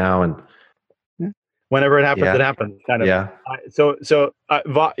Voxers right now, and whenever it happens, it happens. Kind of. Yeah. So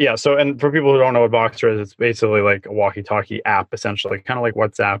and for people who don't know what Voxer is, it's basically like a walkie-talkie app, essentially, kind of like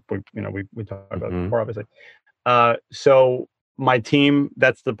WhatsApp. We talked about it before, obviously. So my team,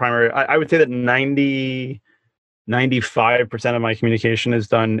 that's the primary. I would say that 95% of my communication is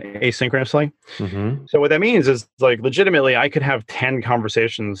done asynchronously. Mm-hmm. So what that means is, like, legitimately, I could have 10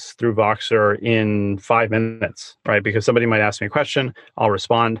 conversations through Voxer in 5 minutes, right? Because somebody might ask me a question, I'll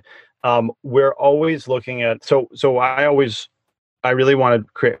respond. We're always looking at, so I really want to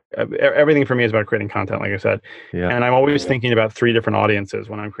create, everything for me is about creating content, like I said. Yeah. And I'm always thinking about 3 different audiences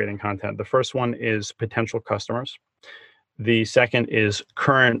when I'm creating content. The first one is potential customers. The second is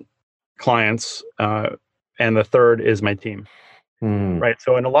current clients. And the third is my team, right?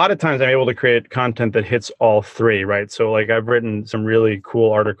 So, and a lot of times I'm able to create content that hits all 3, right? So like I've written some really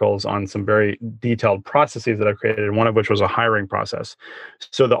cool articles on some very detailed processes that I've created, one of which was a hiring process.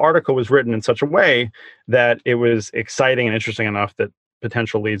 So the article was written in such a way that it was exciting and interesting enough that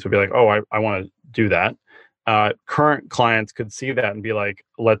potential leads would be like, oh, I want to do that. Current clients could see that and be like,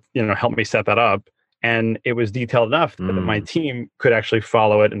 help me set that up. And it was detailed enough that my team could actually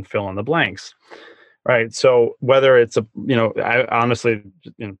follow it and fill in the blanks. Right. So whether it's I honestly,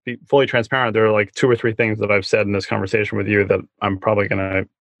 be fully transparent, there are like 2 or 3 things that I've said in this conversation with you that I'm probably going to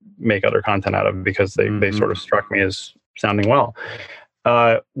make other content out of because they sort of struck me as sounding well.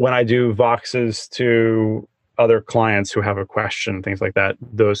 When I do Voxes to other clients who have a question, things like that,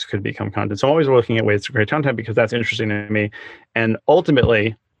 those could become content. So I'm always looking at ways to create content because that's interesting to me. And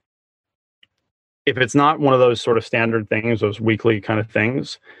ultimately, if it's not one of those sort of standard things, those weekly kind of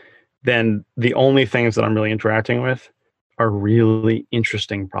things, then the only things that I'm really interacting with are really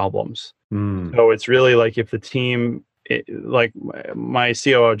interesting problems. So it's really like if the team, like my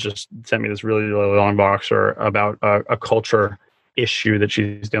COO just sent me this really, really long Voxer about a culture issue that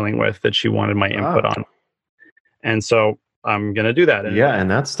she's dealing with that she wanted my input on. And so I'm going to do that. And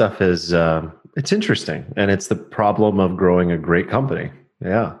that stuff is, it's interesting. And it's the problem of growing a great company.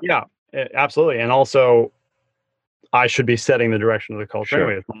 Yeah. Yeah, absolutely. And also, I should be setting the direction of the culture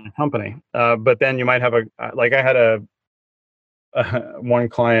anyway for my company. But then you might have I had one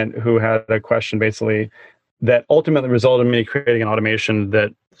client who had a question basically that ultimately resulted in me creating an automation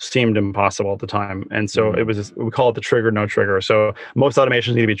that seemed impossible at the time. And so it was, we call it the trigger, no trigger. So most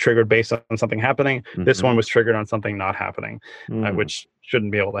automations need to be triggered based on something happening. This one was triggered on something not happening, which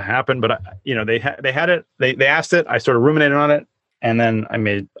shouldn't be able to happen. But they had it, they asked it, I sort of ruminated on it. And then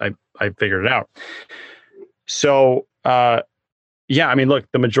I figured it out. So, yeah, I mean, look,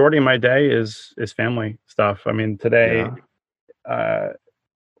 the majority of my day is family stuff. I mean, today,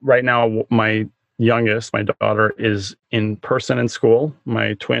 right now, my youngest, my daughter, is in person in school.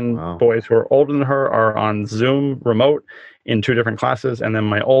 My twin boys who are older than her are on Zoom remote in 2 different classes. And then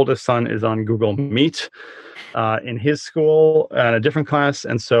my oldest son is on Google Meet in his school in a different class.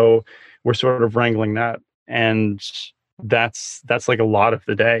 And so we're sort of wrangling that. And that's like a lot of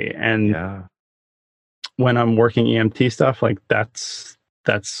the day. And when I'm working EMT stuff, like that's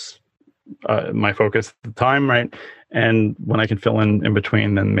my focus at the time, right? And when I can fill in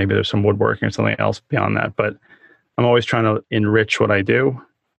between, then maybe there's some woodworking or something else beyond that. But I'm always trying to enrich what I do.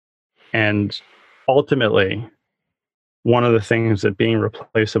 And ultimately, one of the things that being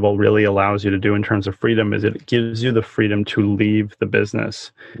replaceable really allows you to do in terms of freedom is it gives you the freedom to leave the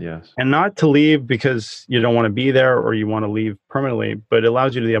business. Yes. And not to leave because you don't want to be there or you want to leave permanently, but it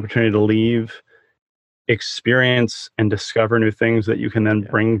allows you the opportunity to leave, experience, and discover new things that you can then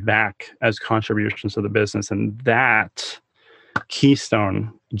bring back as contributions to the business. And that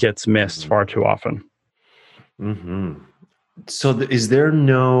keystone gets missed far too often. So is there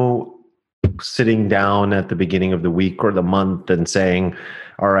no sitting down at the beginning of the week or the month and saying,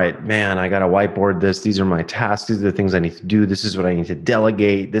 all right, man, I got to whiteboard this. These are my tasks. These are the things I need to do. This is what I need to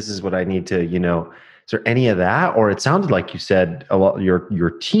delegate. This is what I need to, is there any of that? Or it sounded like you said a lot,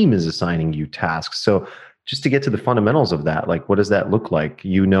 your team is assigning you tasks. So just to get to the fundamentals of that, like, what does that look like?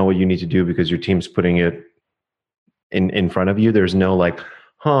 You know what you need to do because your team's putting it in front of you. There's no like,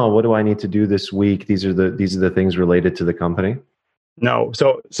 what do I need to do this week? These are the things related to the company. No.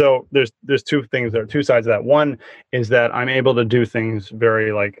 So there's 2 things. There are 2 sides of that. One is that I'm able to do things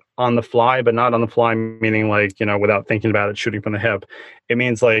very like on the fly, but not on the fly, meaning like, without thinking about it, shooting from the hip. It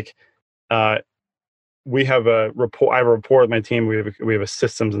means like, we have a rapport. I have a rapport with my team. We have a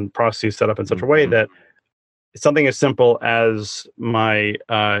systems and processes set up in such a way that something as simple as my,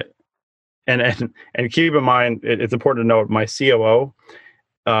 and keep in mind, it's important to note my COO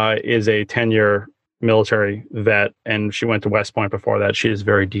is a 10-year military vet, and she went to West Point before that. She is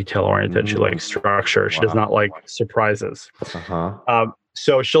very detail oriented. She likes structure. She does not like surprises.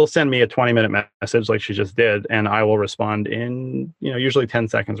 So she'll send me a 20-minute message like she just did, and I will respond in usually 10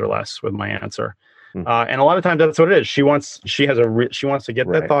 seconds or less with my answer. And a lot of times that's what it is. She wants to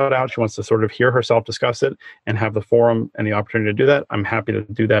get that thought out. She wants to sort of hear herself discuss it and have the forum and the opportunity to do that. I'm happy to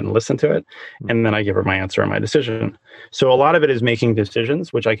do that and listen to it. And then I give her my answer and my decision. So a lot of it is making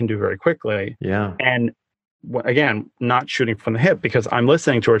decisions, which I can do very quickly. Yeah. And again, not shooting from the hip, because I'm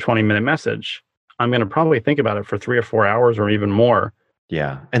listening to her 20-minute message. I'm going to probably think about it for 3 or 4 hours or even more.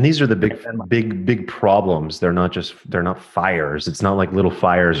 Yeah. And these are the big problems. They're not fires. It's not like little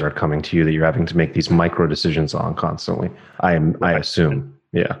fires are coming to you that you're having to make these micro decisions on constantly. I assume.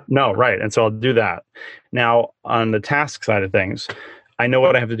 Yeah. No, right. And so I'll do that. Now, on the task side of things, I know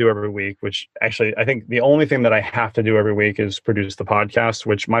what I have to do every week, which actually I think the only thing that I have to do every week is produce the podcast,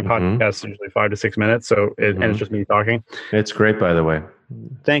 which my podcast is usually 5 to 6 minutes. So and it's just me talking. It's great, by the way.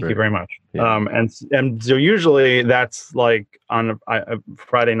 Thank you very much. Yeah. And so usually that's like on a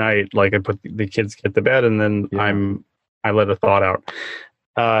Friday night, like I put the kids get to bed and then I let a thought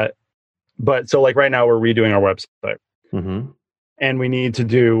out. But so like right now we're redoing our website and we need to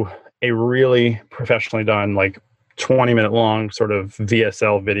do a really professionally done, like 20-minute long sort of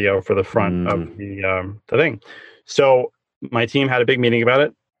VSL video for the front of the thing. So my team had a big meeting about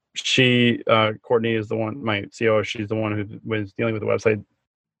it. She, Courtney is the one, my COO, she's the one who was dealing with the website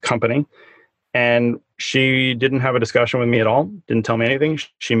company. And she didn't have a discussion with me at all, didn't tell me anything.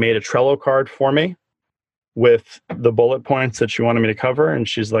 She made a Trello card for me with the bullet points that she wanted me to cover. And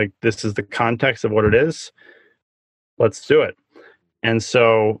she's like, this is the context of what it is. Let's do it. And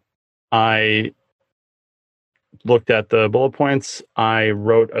so I looked at the bullet points. I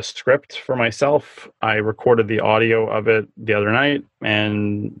wrote a script for myself. I recorded the audio of it the other night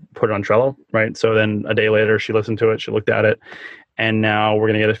and put it on Trello, right? So then a day later, she listened to it, she looked at it, and now we're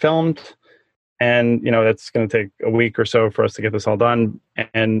going to get it filmed. And, that's going to take a week or so for us to get this all done.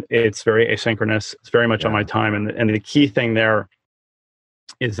 And it's very asynchronous. It's very much on my time. And the key thing there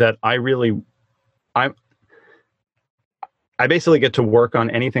is that I basically get to work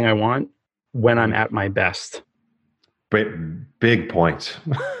on anything I want when I'm at my best. Big point,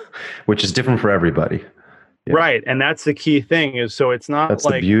 which is different for everybody. Yeah. Right. And that's the key thing is, so it's not that's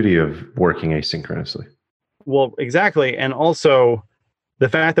the beauty of working asynchronously. Well, exactly. And also the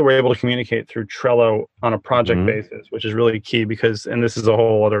fact that we're able to communicate through Trello on a project basis, which is really key because, and this is a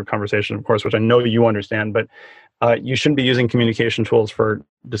whole other conversation, of course, which I know you understand, but you shouldn't be using communication tools for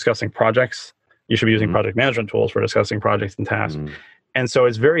discussing projects. You should be using Mhm. project management tools for discussing projects and tasks. Mhm. And so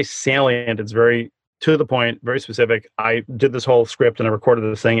it's very salient. It's very to the point, very specific. I did this whole script and I recorded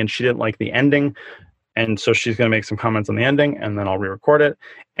this thing, and she didn't like the ending. And so she's going to make some comments on the ending, and then I'll re-record it.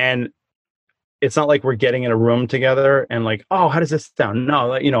 And it's not like we're getting in a room together and like, oh, how does this sound? No,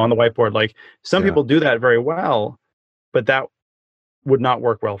 like, on the whiteboard, like some Yeah. people do that very well, but that would not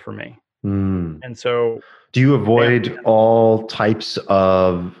work well for me. Mm. And so, Do you avoid all types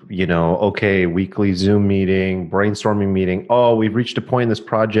of, okay, weekly Zoom meeting, brainstorming meeting? Oh, we've reached a point in this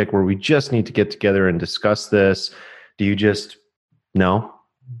project where we just need to get together and discuss this. Do you just, no?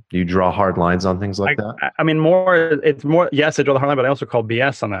 Do you draw hard lines on things like that? I mean, it's more, yes, I draw the hard line, but I also call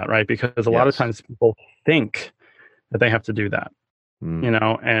BS on that, right? Because a lot of times people think that they have to do that.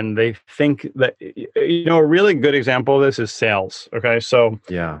 And they think that, a really good example of this is sales. Okay. So,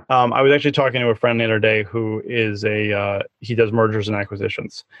 I was actually talking to a friend the other day who is he does mergers and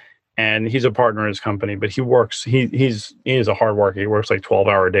acquisitions, and he's a partner in his company, but he is a hard worker. He works like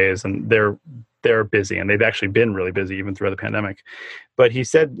 12-hour days, and they're busy, and they've actually been really busy even through the pandemic. But he was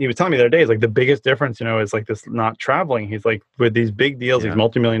telling me the other day, is like the biggest difference, is like this not traveling. He's like, with these big deals, these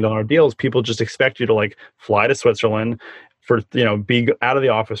multi-million-dollar deals, people just expect you to like fly to Switzerland for, be out of the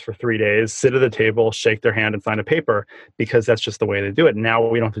office for 3 days, sit at the table, shake their hand and sign a paper, because that's just the way they do it. Now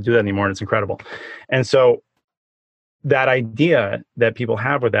we don't have to do that anymore, and it's incredible. And so that idea that people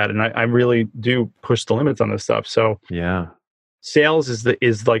have with that, and I really do push the limits on this stuff. So sales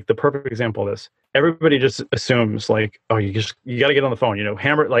is like the perfect example of this. Everybody just assumes like, oh, you got to get on the phone,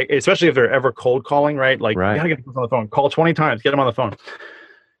 hammer, like, especially if they're ever cold calling, right? Like, you got to get on the phone, call 20 times, get them on the phone.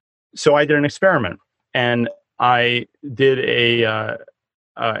 So I did an experiment, and I did a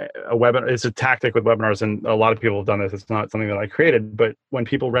webinar. It's a tactic with webinars, and a lot of people have done this. It's not something that I created, but when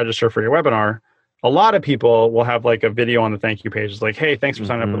people register for your webinar, a lot of people will have like a video on the thank you page. It's like, hey, thanks for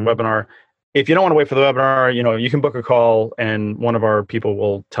signing up for the webinar. If you don't want to wait for the webinar, you can book a call, and one of our people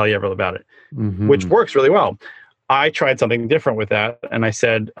will tell you everything about it, which works really well. I tried something different with that, and I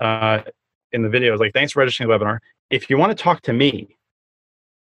said in the video, I was like, thanks for registering the webinar. If you want to talk to me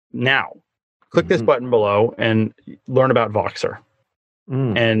now, click this button below and learn about Voxer.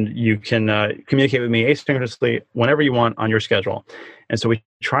 And you can communicate with me asynchronously whenever you want on your schedule. And so we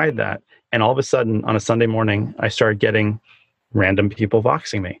tried that. And all of a sudden, on a Sunday morning, I started getting random people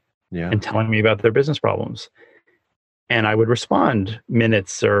voxing me and telling me about their business problems. And I would respond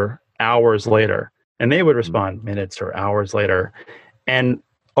minutes or hours later. And they would respond minutes or hours later. And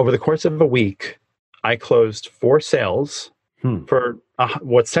over the course of a week, I closed 4 sales for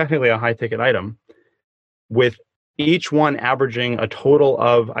what's technically a high-ticket item, with each one averaging a total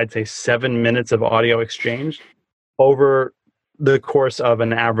of, I'd say, 7 minutes of audio exchange over the course of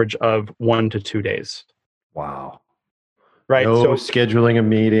an average of 1 to 2 days. Wow. Right. No scheduling a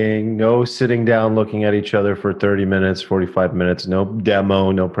meeting, no sitting down looking at each other for 30 minutes, 45 minutes, no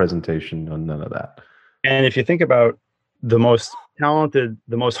demo, no presentation, none of that. And if you think about the most talented,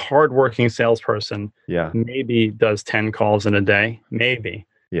 the most hardworking salesperson, maybe does 10 calls in a day, maybe.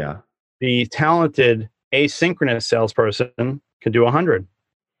 Yeah. The talented asynchronous salesperson could do 100.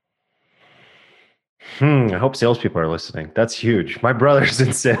 I hope salespeople are listening. That's huge. My brother's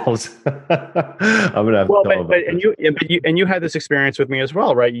in sales. I'm gonna have to tell about you had this experience with me as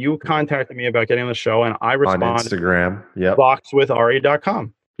well, right? You contacted me about getting on the show, and I responded on Instagram. Yep.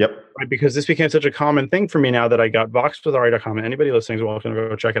 Voxwithari.com. Yep. Right, because this became such a common thing for me now that I got Voxwithari.com, and anybody listening is welcome to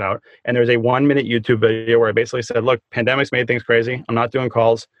go check it out. And there's a 1-minute YouTube video where I basically said, look, pandemic's made things crazy. I'm not doing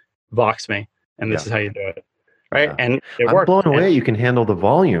calls. Vox me. And this is how you do it. Right. Yeah. And it worked. I'm blown away. You can handle the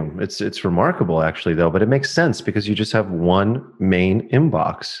volume. It's remarkable actually though, but it makes sense because you just have one main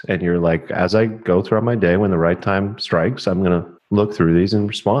inbox and you're like, as I go throughout my day, when the right time strikes, I'm going to look through these and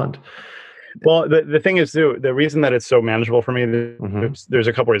respond. Well, the thing is too, the reason that it's so manageable for me, there's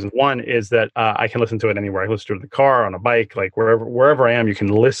a couple reasons. One is that I can listen to it anywhere. I listen to it in the car, on a bike, like wherever I am, you can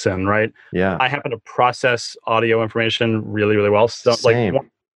listen, right? Yeah. I happen to process audio information really, really well. So Same. like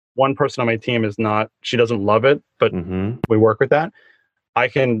one person on my team she doesn't love it, but we work with that. I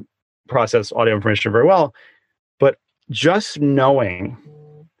can process audio information very well, but just knowing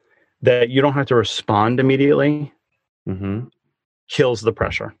that you don't have to respond immediately kills the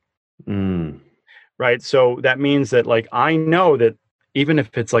pressure. Right. So that means that like, I know that even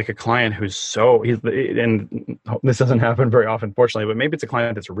if it's like a client who's and this doesn't happen very often, fortunately, but maybe it's a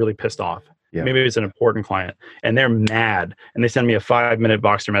client that's really pissed off. Yeah. Maybe it's an important client and they're mad and they send me a 5-minute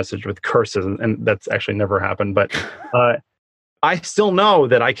Voxer message with curses, and that's actually never happened. But I still know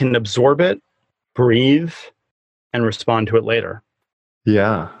that I can absorb it, breathe, and respond to it later.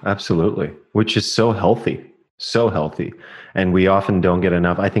 Yeah, absolutely. Which is so healthy. so healthy. And we often don't get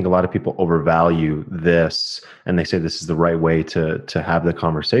enough. I think a lot of people overvalue this and they say this is the right way to have the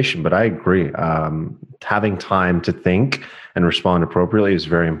conversation. But I agree. Having time to think and respond appropriately is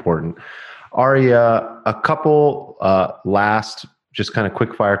very important. Ari, a couple last just kind of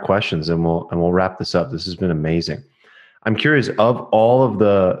quick fire questions and we'll wrap this up. This has been amazing. I'm curious, of all of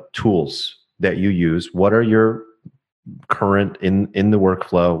the tools that you use, what are your current in the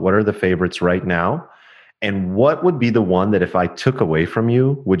workflow? What are the favorites right now? And what would be the one that if I took away from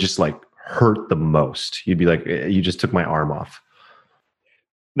you would just like hurt the most? You'd be like, you just took my arm off.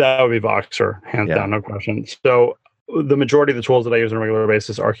 That would be Voxer, hands down, no question. So the majority of the tools that I use on a regular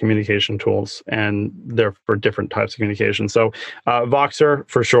basis are communication tools, and they're for different types of communication. So Voxer,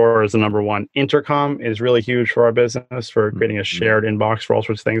 for sure, is the number one. Intercom is really huge for our business, for creating a shared inbox for all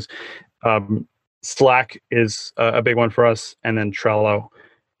sorts of things. Slack is a big one for us, and then Trello.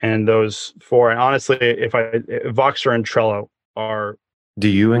 And those four, and honestly, Voxer and Trello are. Do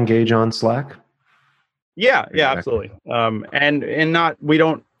you engage on Slack? Yeah, absolutely.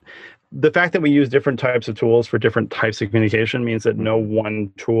 The fact that we use different types of tools for different types of communication means that no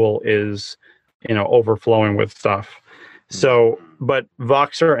one tool is, overflowing with stuff. So, but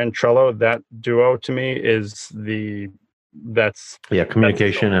Voxer and Trello, that duo to me is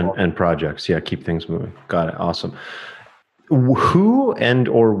communication and projects. Yeah, keep things moving. Got it. Awesome. Who and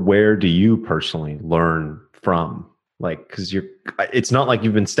or where do you personally learn from? Like, because it's not like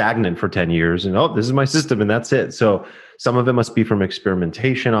you've been stagnant for 10 years and, this is my system and that's it. So some of it must be from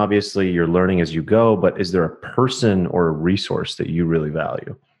experimentation. Obviously, you're learning as you go, but is there a person or a resource that you really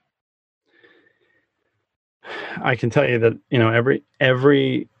value? I can tell you that,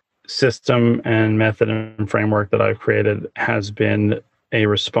 every system and method and framework that I've created has been a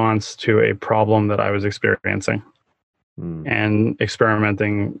response to a problem that I was experiencing and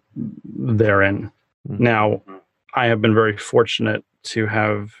experimenting therein. Now, I have been very fortunate to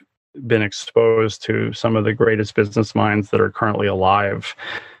have been exposed to some of the greatest business minds that are currently alive,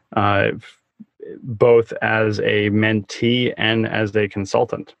 both as a mentee and as a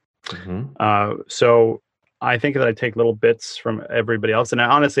consultant. So I think that I take little bits from everybody else. And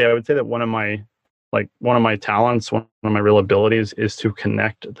honestly, I would say that one of my talents, one of my real abilities is to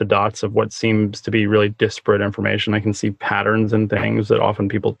connect the dots of what seems to be really disparate information. I can see patterns in things that often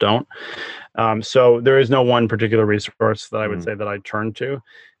people don't. So there is no one particular resource that I would say that I turn to,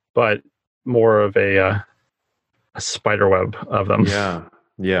 but more of a spider web of them.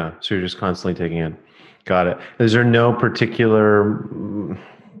 Yeah. So you're just constantly taking it. Got it. Is there no particular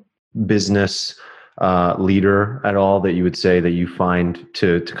business leader at all that you would say that you find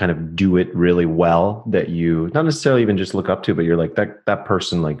to kind of do it really well, that you not necessarily even just look up to, but you're like that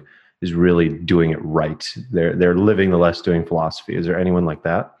person like is really doing it right. They're living the less doing philosophy. Is there anyone like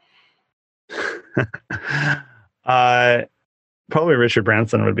that? Probably Richard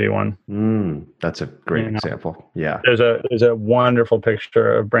Branson would be one. That's a great example. Yeah. There's a wonderful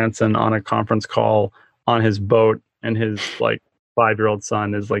picture of Branson on a conference call on his boat, and his 5-year-old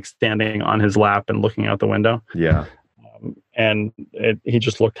son is standing on his lap and looking out the window. Yeah. And he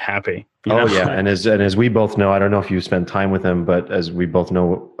just looked happy. Yeah. And as we both know, I don't know if you spent time with him, but as we both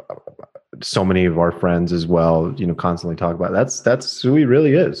know, so many of our friends as well, constantly talk about that's who he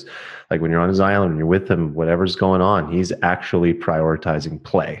really is. Like when you're on his island and you're with him, whatever's going on, he's actually prioritizing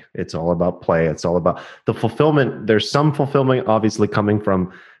play. It's all about play. It's all about the fulfillment. There's some fulfillment obviously coming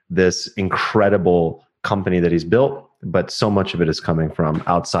from this incredible company that he's built, but so much of it is coming from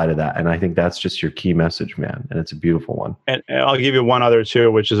outside of that. And I think that's just your key message, man. And it's a beautiful one. And I'll give you one other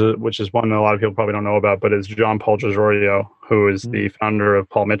too, which is one that a lot of people probably don't know about, but it's John Paul Jojorio, who is the founder of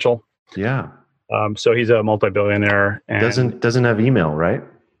Paul Mitchell. Yeah. So he's a multi-billionaire and doesn't have email, right?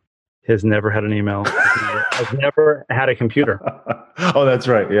 Has never had an email. Has never had a computer. Oh, that's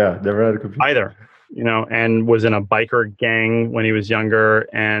right. Yeah. Never had a computer either, and was in a biker gang when he was younger,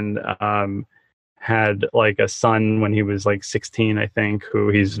 and had a son when he was 16, I think, who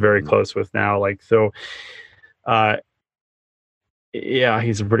he's very close with now. He's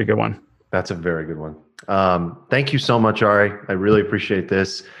a pretty good one. That's a very good one. Thank you so much, Ari. I really appreciate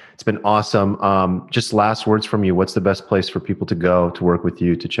this. It's been awesome. Just last words from you. What's the best place for people to go to work with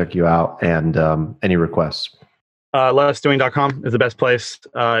you, to check you out, and any requests? Lessdoing.com is the best place.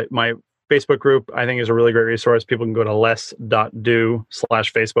 My Facebook group, I think, is a really great resource. People can go to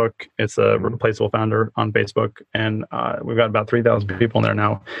less.do/Facebook. It's a replaceable founder on Facebook. And we've got about 3,000 people in there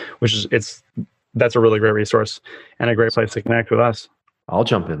now, that's a really great resource and a great place to connect with us. I'll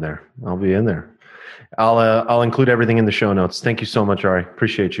jump in there. I'll be in there. I'll include everything in the show notes. Thank you so much, Ari.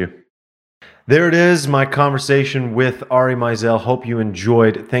 Appreciate you. There it is, my conversation with Ari Meisel. Hope you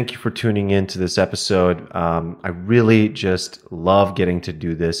enjoyed. Thank you for tuning in to this episode. I really just love getting to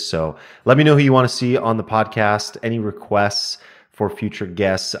do this. So let me know who you want to see on the podcast. Any requests for future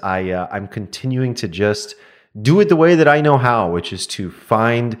guests? I'm continuing to just do it the way that I know how, which is to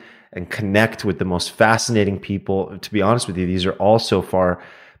find and connect with the most fascinating people. To be honest with you, these are all so far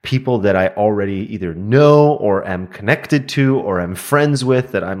people that I already either know or am connected to or am friends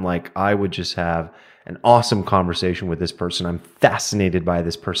with, that I'm like, I would just have an awesome conversation with this person. I'm fascinated by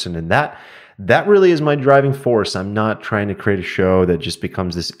this person. And that really is my driving force. I'm not trying to create a show that just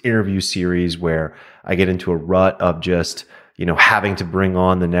becomes this interview series where I get into a rut of just, having to bring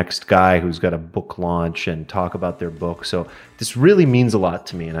on the next guy who's got a book launch and talk about their book. So this really means a lot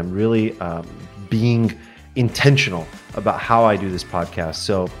to me. And I'm really being intentional about how I do this podcast.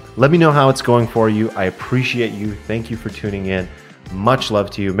 So let me know how it's going for you. I appreciate you. Thank you for tuning in. Much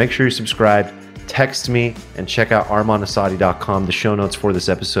love to you. Make sure you're subscribed. Text me and check out armanasadi.com. The show notes for this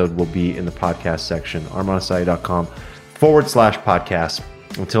episode will be in the podcast section, armanasadi.com/podcast.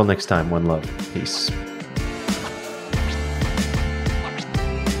 Until next time, one love. Peace.